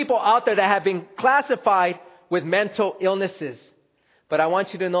some people out there that have been classified with mental illnesses. But I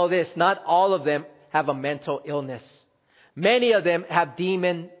want you to know this, not all of them have a mental illness. Many of them have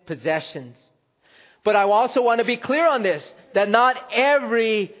demon possessions. But I also want to be clear on this, that not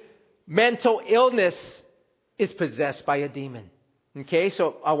every mental illness is possessed by a demon. Okay,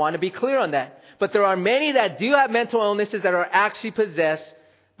 so I want to be clear on that. But there are many that do have mental illnesses that are actually possessed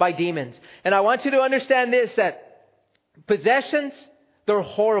by demons. And I want you to understand this, that possessions, they're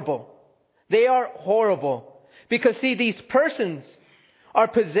horrible. They are horrible. Because see, these persons are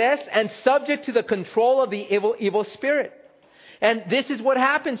possessed and subject to the control of the evil spirit. And this is what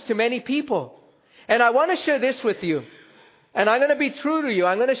happens to many people. And I want to share this with you. And I'm going to be true to you.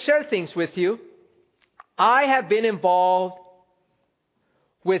 I'm going to share things with you. I have been involved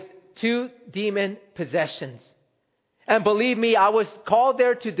with 2 demon possessions. And believe me, I was called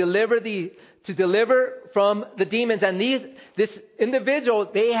there to deliver from the demons. And this individual,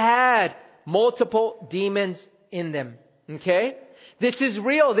 they had multiple demons in them. Okay? This is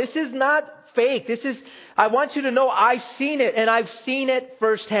real. This is not fake. I want you to know I've seen it, and I've seen it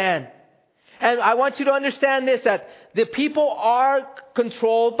firsthand. And I want you to understand this, that the people are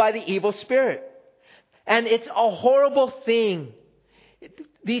controlled by the evil spirit. And it's a horrible thing.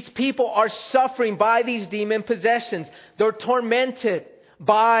 These people are suffering by these demon possessions. They're tormented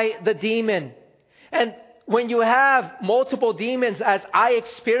by the demon. And when you have multiple demons, as I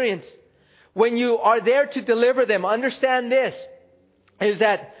experienced, when you are there to deliver them, understand this, is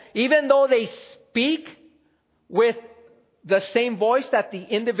that even though they speak with the same voice that the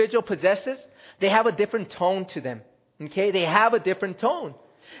individual possesses, they have a different tone to them. Okay? They have a different tone.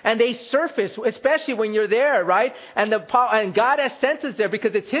 And they surface, especially when you're there, right? And God has sent us there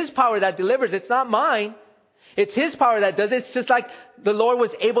because it's His power that delivers. It's not mine. It's His power that does it. It's just like the Lord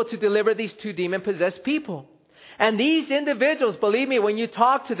was able to deliver these 2 demon-possessed people. And these individuals, believe me, when you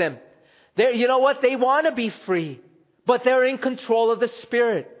talk to them, you know what? They want to be free, but they're in control of the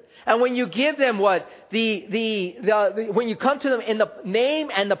Spirit. And when you give them when you come to them in the name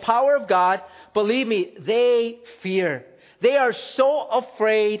and the power of God, believe me, they fear. They are so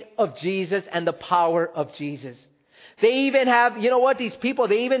afraid of Jesus and the power of Jesus. They even have, you know what, these people,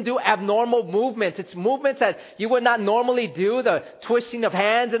 they even do abnormal movements. It's movements that you would not normally do, the twisting of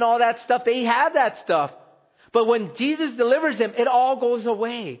hands and all that stuff. They have that stuff. But when Jesus delivers them, it all goes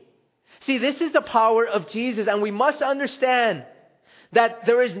away. See, this is the power of Jesus, and we must understand that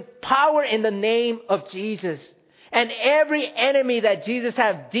there is power in the name of Jesus. And every enemy that Jesus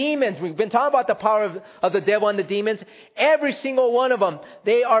had, demons, we've been talking about the power of the devil and the demons, every single one of them,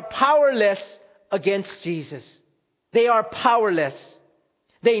 they are powerless against Jesus. They are powerless.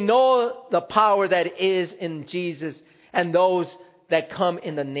 They know the power that is in Jesus and those that come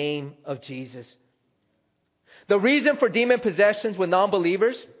in the name of Jesus. The reason for demon possessions with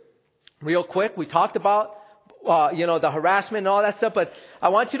non-believers, real quick, we talked about the harassment and all that stuff. But I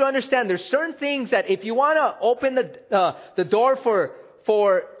want you to understand there's certain things that if you want to open the door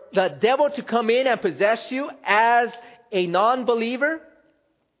for the devil to come in and possess you as a non-believer,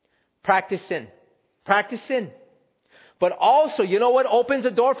 practice sin. Practice sin. But also, you know what opens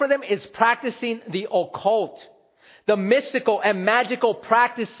the door for them? Is practicing the occult. The mystical and magical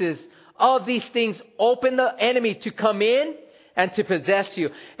practices of these things open the enemy to come in and to possess you.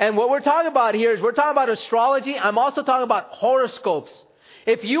 And what we're talking about here is we're talking about astrology. I'm also talking about horoscopes.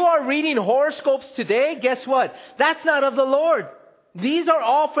 If you are reading horoscopes today, guess what? That's not of the Lord. These are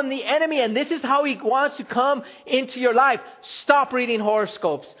all from the enemy, and this is how he wants to come into your life. Stop reading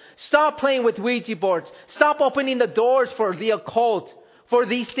horoscopes. Stop playing with Ouija boards. Stop opening the doors for the occult, for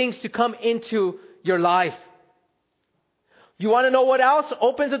these things to come into your life. You want to know what else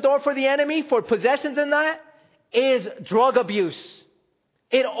opens the door for the enemy, for possessions in that? Is drug abuse.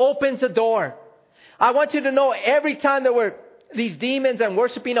 It opens the door. I want you to know every time there were these demons and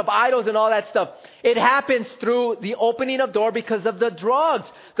worshiping of idols and all that stuff, it happens through the opening of door because of the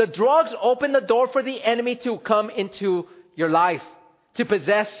drugs. The drugs open the door for the enemy to come into your life, to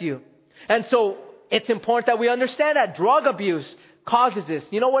possess you. And so it's important that we understand that drug abuse causes this.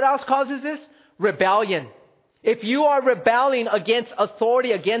 You know what else causes this? Rebellion. If you are rebelling against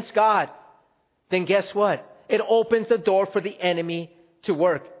authority, against God, then guess what? It opens the door for the enemy to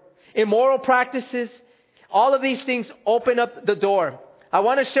work. Immoral practices, all of these things open up the door. I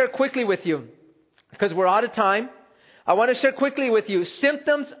want to share quickly with you, because we're out of time. I want to share quickly with you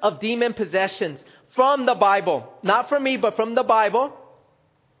symptoms of demon possessions from the Bible. Not from me, but from the Bible.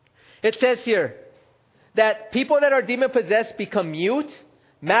 It says here that people that are demon possessed become mute.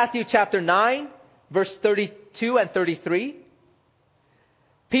 Matthew chapter 9, verse 32 and 33.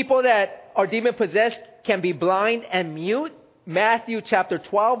 People that are demon possessed can be blind and mute. Matthew chapter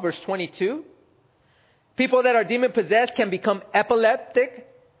 12, verse 22. People that are demon possessed can become epileptic.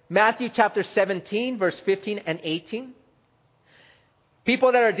 Matthew chapter 17, verse 15 and 18.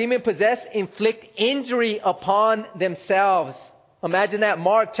 People that are demon possessed inflict injury upon themselves. Imagine that.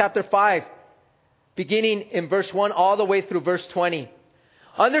 Mark chapter 5, beginning in verse 1 all the way through verse 20.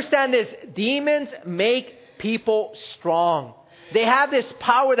 Understand this. Demons make people strong. They have this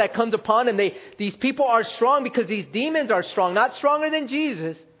power that comes upon them. These people are strong because these demons are strong. Not stronger than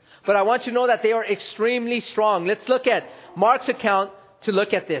Jesus, but I want you to know that they are extremely strong. Let's look at Mark's account to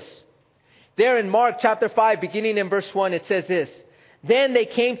look at this. There in Mark chapter 5, beginning in verse 1, it says this. Then they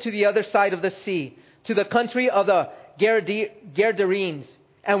came to the other side of the sea, to the country of the Gadarenes.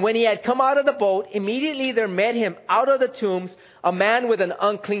 And when he had come out of the boat, immediately there met him out of the tombs a man with an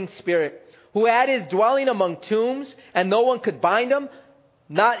unclean spirit, who had his dwelling among tombs, and no one could bind him,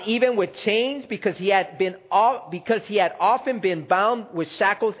 not even with chains, because he had often been bound with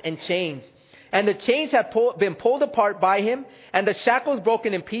shackles and chains. And the chains had been pulled apart by him, and the shackles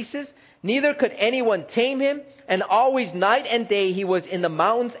broken in pieces. Neither could anyone tame him, and always night and day he was in the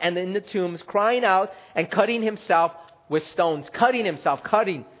mountains and in the tombs, crying out and cutting himself with stones.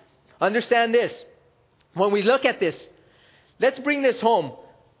 Cutting. Understand this. When we look at this, let's bring this home.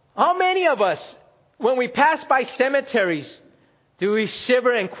 How many of us, when we pass by cemeteries, do we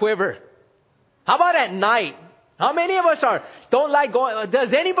shiver and quiver? How about at night? How many of us don't like going?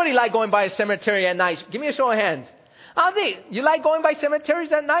 Does anybody like going by a cemetery at night? Give me a show of hands. You like going by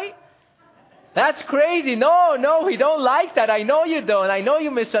cemeteries at night? That's crazy. No, we don't like that. I know you don't. I know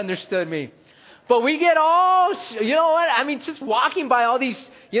you misunderstood me. But we get all, you know what? I mean, just walking by all these,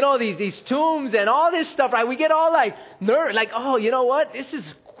 these tombs and all this stuff, right? We get all oh, you know what? This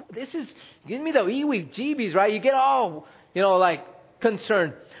is, give me the jeebies, right? You get all,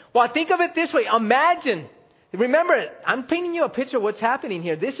 concerned. Well, think of it this way. Imagine, remember, I'm painting you a picture of what's happening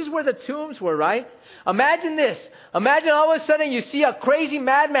here. This is where the tombs were, right? Imagine this. Imagine all of a sudden you see a crazy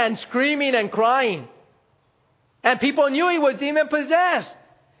madman screaming and crying. And people knew he was demon possessed.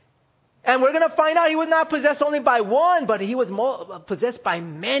 And we're going to find out he was not possessed only by one, but he was possessed by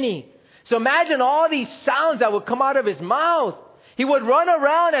many. So imagine all these sounds that would come out of his mouth. He would run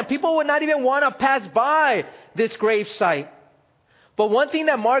around and people would not even want to pass by this grave site. But one thing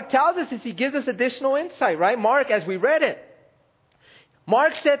that Mark tells us is he gives us additional insight, right? Mark, as we read it,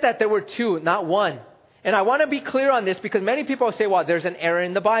 Mark said that there were two, not one. And I want to be clear on this because many people say, well, there's an error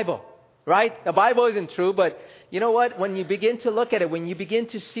in the Bible, right? The Bible isn't true, but you know what? When you begin to look at it, when you begin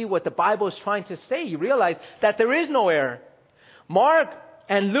to see what the Bible is trying to say, you realize that there is no error. Mark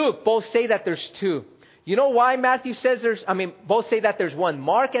and Luke both say that there's two. You know why Matthew says both say that there's one.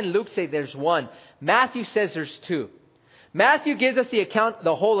 Mark and Luke say there's one. Matthew says there's two. Matthew gives us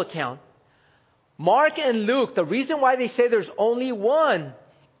the whole account. Mark and Luke, the reason why they say there's only one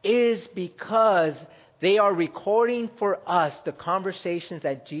is because they are recording for us the conversations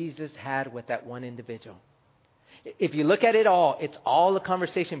that Jesus had with that one individual. If you look at it all, it's all a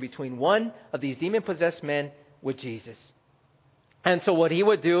conversation between one of these demon-possessed men with Jesus. And so what he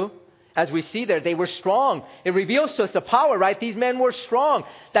would do, as we see there, they were strong. It reveals to us the power, right? These men were strong,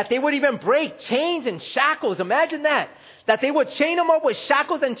 that they would even break chains and shackles. Imagine that they would chain them up with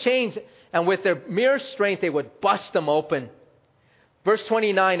shackles and chains, and with their mere strength, they would bust them open. Verse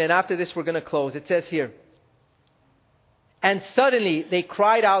 29, and after this we're going to close. It says here, and suddenly they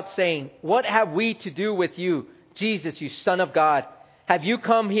cried out saying, what have we to do with you, Jesus, you Son of God? Have you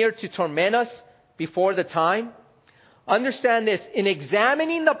come here to torment us before the time? Understand this, in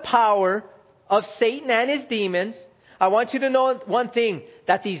examining the power of Satan and his demons, I want you to know one thing,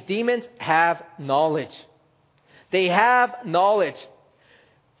 that these demons have knowledge. They have knowledge.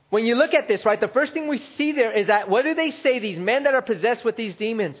 When you look at this, right, the first thing we see there is that, what do they say, these men that are possessed with these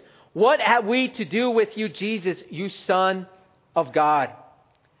demons? What have we to do with you, Jesus, you Son of God?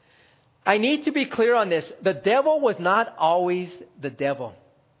 I need to be clear on this. The devil was not always the devil.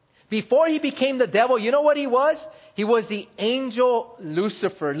 Before he became the devil, you know what he was? He was the angel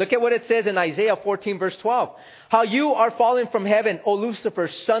Lucifer. Look at what it says in Isaiah 14 verse 12. How you are fallen from heaven, O Lucifer,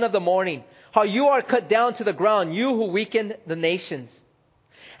 son of the morning. How you are cut down to the ground, you who weakened the nations.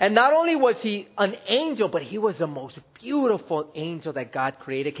 And not only was he an angel, but he was the most beautiful angel that God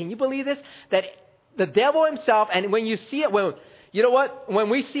created. Can you believe this? That the devil himself, and when you see it, you know what? When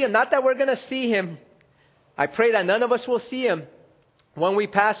we see him, not that we're going to see him. I pray that none of us will see him when we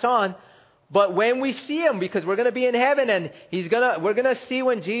pass on. But when we see him, because we're going to be in heaven, and we're going to see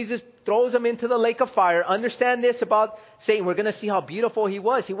when Jesus throws him into the lake of fire. Understand this about Satan. We're going to see how beautiful he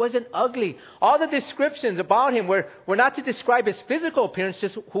was. He wasn't ugly. All the descriptions about him were not to describe his physical appearance,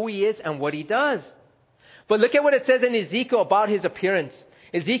 just who he is and what he does. But look at what it says in Ezekiel about his appearance.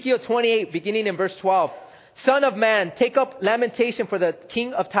 Ezekiel 28, beginning in verse 12. Son of man, take up lamentation for the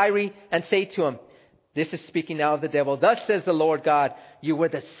king of Tyre and say to him, this is speaking now of the devil. Thus says the Lord God, you were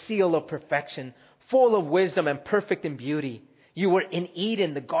the seal of perfection, full of wisdom and perfect in beauty. You were in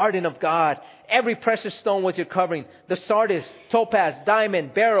Eden, the garden of God. Every precious stone was your covering. The sardius, topaz,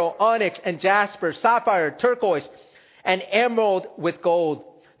 diamond, beryl, onyx, and jasper, sapphire, turquoise, and emerald with gold.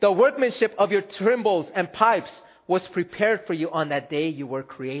 The workmanship of your timbrels and pipes was prepared for you on that day you were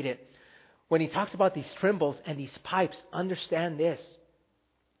created. When he talks about these timbrels and these pipes, understand this.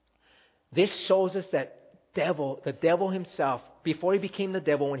 This shows us that the devil himself, before he became the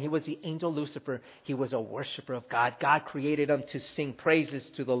devil, when he was the angel Lucifer, he was a worshiper of God. God created him to sing praises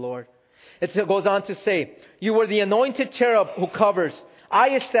to the Lord. It goes on to say, you were the anointed cherub who covers. I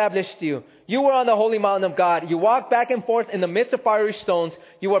established you. You were on the holy mountain of God. You walked back and forth in the midst of fiery stones.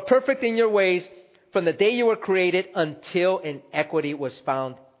 You were perfect in your ways from the day you were created until inequity was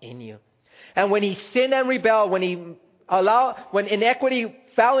found in you. And when he sinned and rebelled, when inequity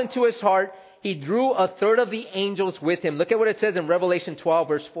fell into his heart, he drew a third of the angels with him. Look at what it says in Revelation 12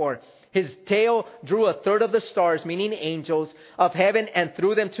 verse 4. His tail drew a third of the stars, meaning angels, of heaven and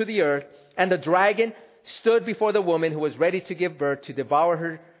threw them to the earth. And the dragon stood before the woman who was ready to give birth to devour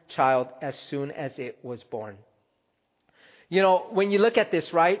her child as soon as it was born. You know, when you look at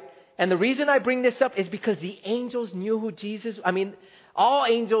this, right? And the reason I bring this up is because the angels knew who all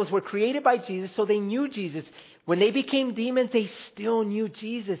angels were created by Jesus, so they knew Jesus. When they became demons, they still knew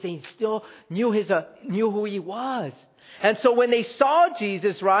Jesus. They still knew who he was. And so when they saw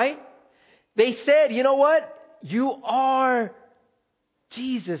Jesus, right, they said, you know what? You are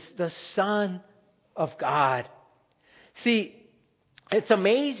Jesus, the Son of God. See, it's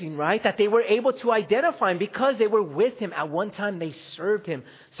amazing, right, that they were able to identify him because they were with him. At one time, they served him.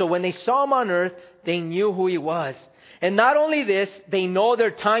 So when they saw him on earth, they knew who he was. And not only this, they know their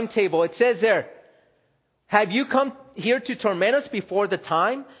timetable. It says there, have you come here to torment us before the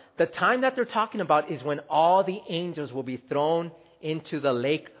time? The time that they're talking about is when all the angels will be thrown into the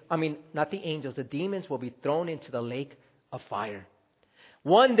lake. Not the angels, the demons will be thrown into the lake of fire.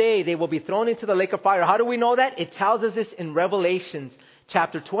 One day they will be thrown into the lake of fire. How do we know that? It tells us this in Revelation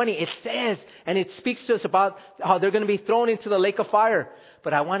chapter 20. It says, and it speaks to us about how they're going to be thrown into the lake of fire.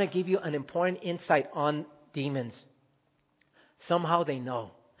 But I want to give you an important insight on demons. Somehow they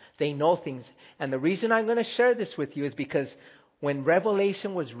know. They know things. And the reason I'm going to share this with you is because when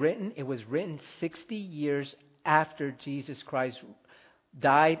Revelation was written, it was written 60 years after Jesus Christ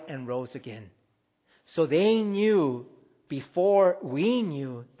died and rose again. So they knew before we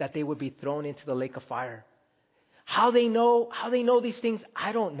knew that they would be thrown into the lake of fire. How they know these things,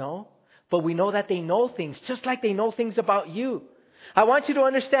 I don't know. But we know that they know things, just like they know things about you. I want you to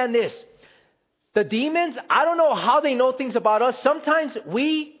understand this. The demons, I don't know how they know things about us. Sometimes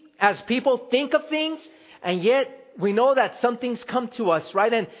we, as people, think of things, and yet we know that some things come to us,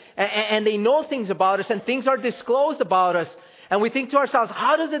 right? And they know things about us, and things are disclosed about us. And we think to ourselves,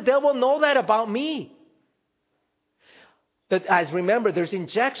 how does the devil know that about me? But as remember, there's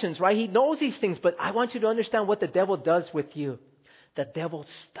injections, right? He knows these things, but I want you to understand what the devil does with you. The devil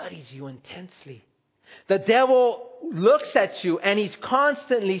studies you intensely. The devil looks at you and he's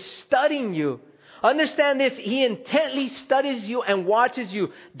constantly studying you. Understand this, he intently studies you and watches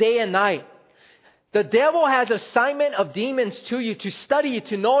you day and night. The devil has assignment of demons to you, to study you,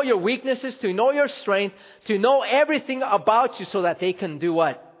 to know your weaknesses, to know your strength, to know everything about you so that they can do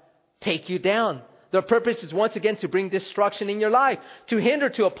what? Take you down. Their purpose is once again to bring destruction in your life, to hinder,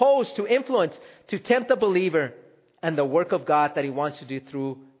 to oppose, to influence, to tempt the believer and the work of God that He wants to do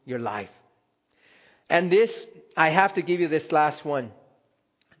through your life. And this, I have to give you this last one.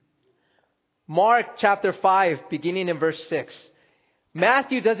 Mark chapter 5, beginning in verse 6.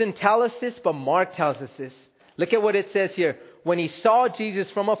 Matthew doesn't tell us this, but Mark tells us this. Look at what it says here. When he saw Jesus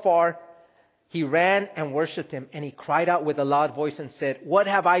from afar, he ran and worshipped Him, and he cried out with a loud voice and said, "What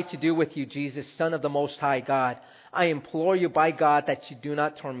have I to do with you, Jesus, Son of the Most High God? I implore you by God that you do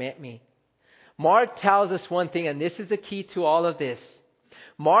not torment me." Mark tells us one thing, and this is the key to all of this.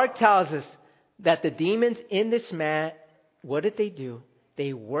 Mark tells us that the demons in this man, what did they do?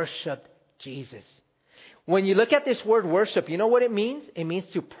 They worshiped Jesus. When you look at this word worship, you know what it means? It means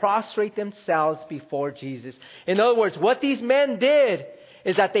to prostrate themselves before Jesus. In other words, what these men did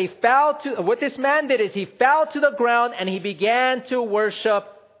is that what this man did is he fell to the ground and he began to worship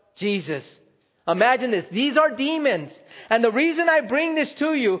Jesus. Imagine this. These are demons. And the reason I bring this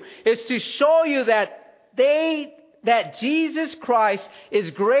to you is to show you that Jesus Christ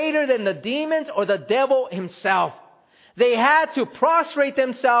is greater than the demons or the devil himself. They had to prostrate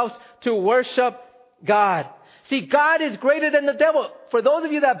themselves to worship God. See, God is greater than the devil. For those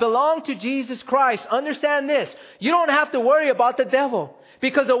of you that belong to Jesus Christ, understand this. You don't have to worry about the devil,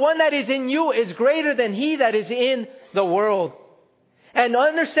 because the one that is in you is greater than he that is in the world. And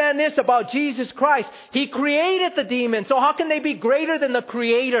understand this about Jesus Christ. He created the demons. So how can they be greater than the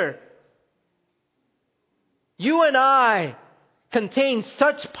Creator? You and I contain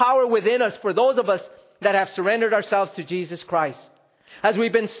such power within us for those of us that have surrendered ourselves to Jesus Christ. As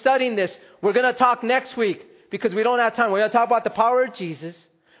we've been studying this, we're going to talk next week, because we don't have time. We're going to talk about the power of Jesus.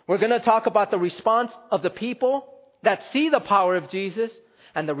 We're going to talk about the response of the people that see the power of Jesus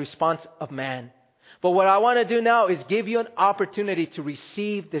and the response of man. But what I want to do now is give you an opportunity to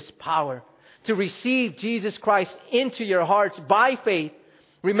receive this power, to receive Jesus Christ into your hearts by faith.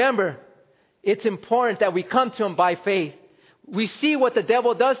 Remember, it's important that we come to Him by faith. We see what the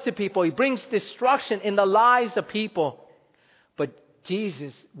devil does to people. He brings destruction in the lives of people. But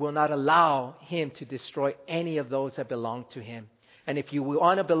Jesus will not allow him to destroy any of those that belong to Him. And if you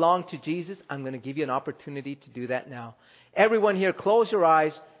want to belong to Jesus, I'm going to give you an opportunity to do that now. Everyone here, close your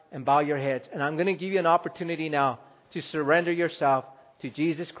eyes and bow your heads. And I'm going to give you an opportunity now to surrender yourself to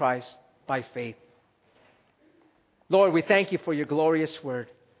Jesus Christ by faith. Lord, we thank You for Your glorious word.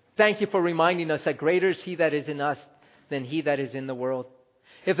 Thank You for reminding us that greater is He that is in us than he that is in the world.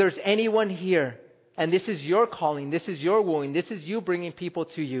 If there's anyone here, and this is Your calling, this is Your wooing, this is You bringing people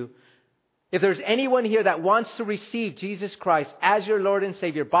to You. If there's anyone here that wants to receive Jesus Christ as your Lord and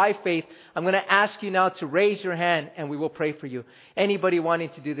Savior by faith, I'm going to ask you now to raise your hand and we will pray for you. Anybody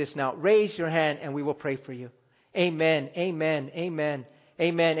wanting to do this now, raise your hand and we will pray for you. Amen, amen, amen,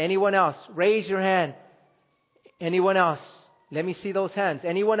 amen. Anyone else? Raise your hand. Anyone else? Let me see those hands.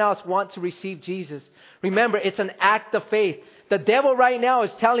 Anyone else want to receive Jesus? Remember, it's an act of faith. The devil right now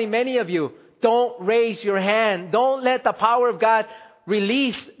is telling many of you, don't raise your hand. Don't let the power of God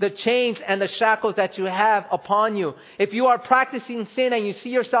release the chains and the shackles that you have upon you. If you are practicing sin and you see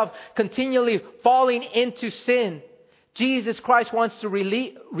yourself continually falling into sin, Jesus Christ wants to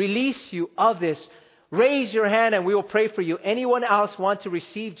release you of this. Raise your hand and we will pray for you. Anyone else want to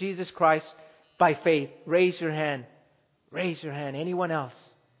receive Jesus Christ by faith? Raise your hand. Raise your hand. Anyone else?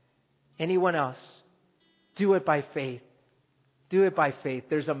 Anyone else? Do it by faith. Do it by faith.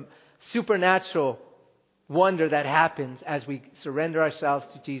 There's a supernatural wonder that happens as we surrender ourselves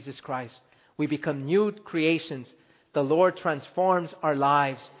to Jesus Christ. We become new creations. The Lord transforms our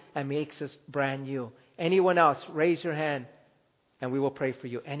lives and makes us brand new. Anyone else? Raise your hand and we will pray for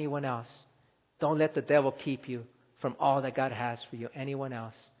you. Anyone else? Don't let the devil keep you from all that God has for you. Anyone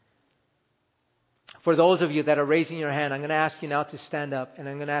else? For those of you that are raising your hand, I'm going to ask you now to stand up and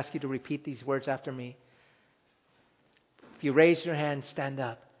I'm going to ask you to repeat these words after me. If you raise your hand, stand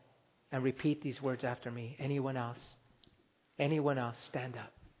up and repeat these words after me. Anyone else? Anyone else? Stand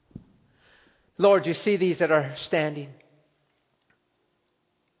up. Lord, You see these that are standing.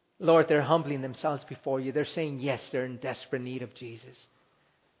 Lord, they're humbling themselves before you. They're saying, yes, they're in desperate need of Jesus.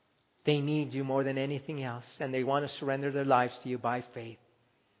 They need you more than anything else, and they want to surrender their lives to you by faith.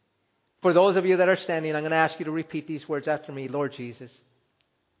 For those of you that are standing, I'm going to ask you to repeat these words after me. Lord Jesus,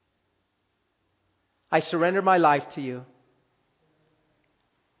 I surrender my life to you.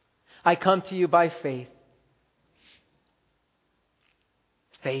 I come to you by faith.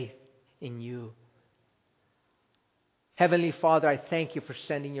 Faith in you. Heavenly Father, I thank you for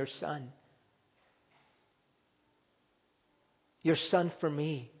sending your Son. Your Son for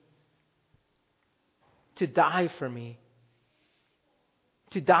me. To die for me.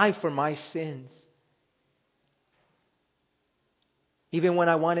 To die for my sins. Even when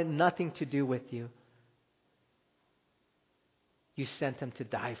I wanted nothing to do with you, you sent Him to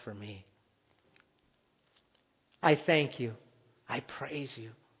die for me. I thank you. I praise you.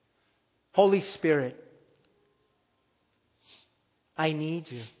 Holy Spirit, I need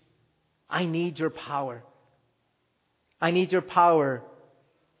you. I need your power. I need your power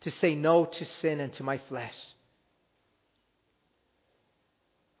to say no to sin and to my flesh.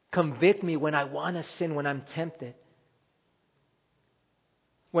 Convict me when I want to sin, when I'm tempted.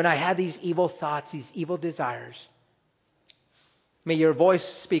 When I have these evil thoughts, these evil desires. May your voice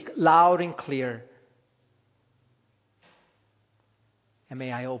speak loud and clear. And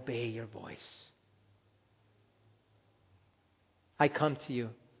may I obey your voice. I come to you,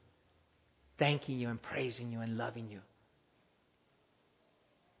 thanking you and praising you and loving you.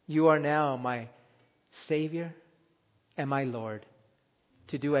 You are now my Savior and my Lord,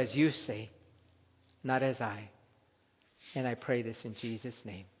 to do as you say, not as I. And I pray this in Jesus'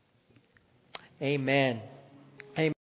 name. Amen. Amen.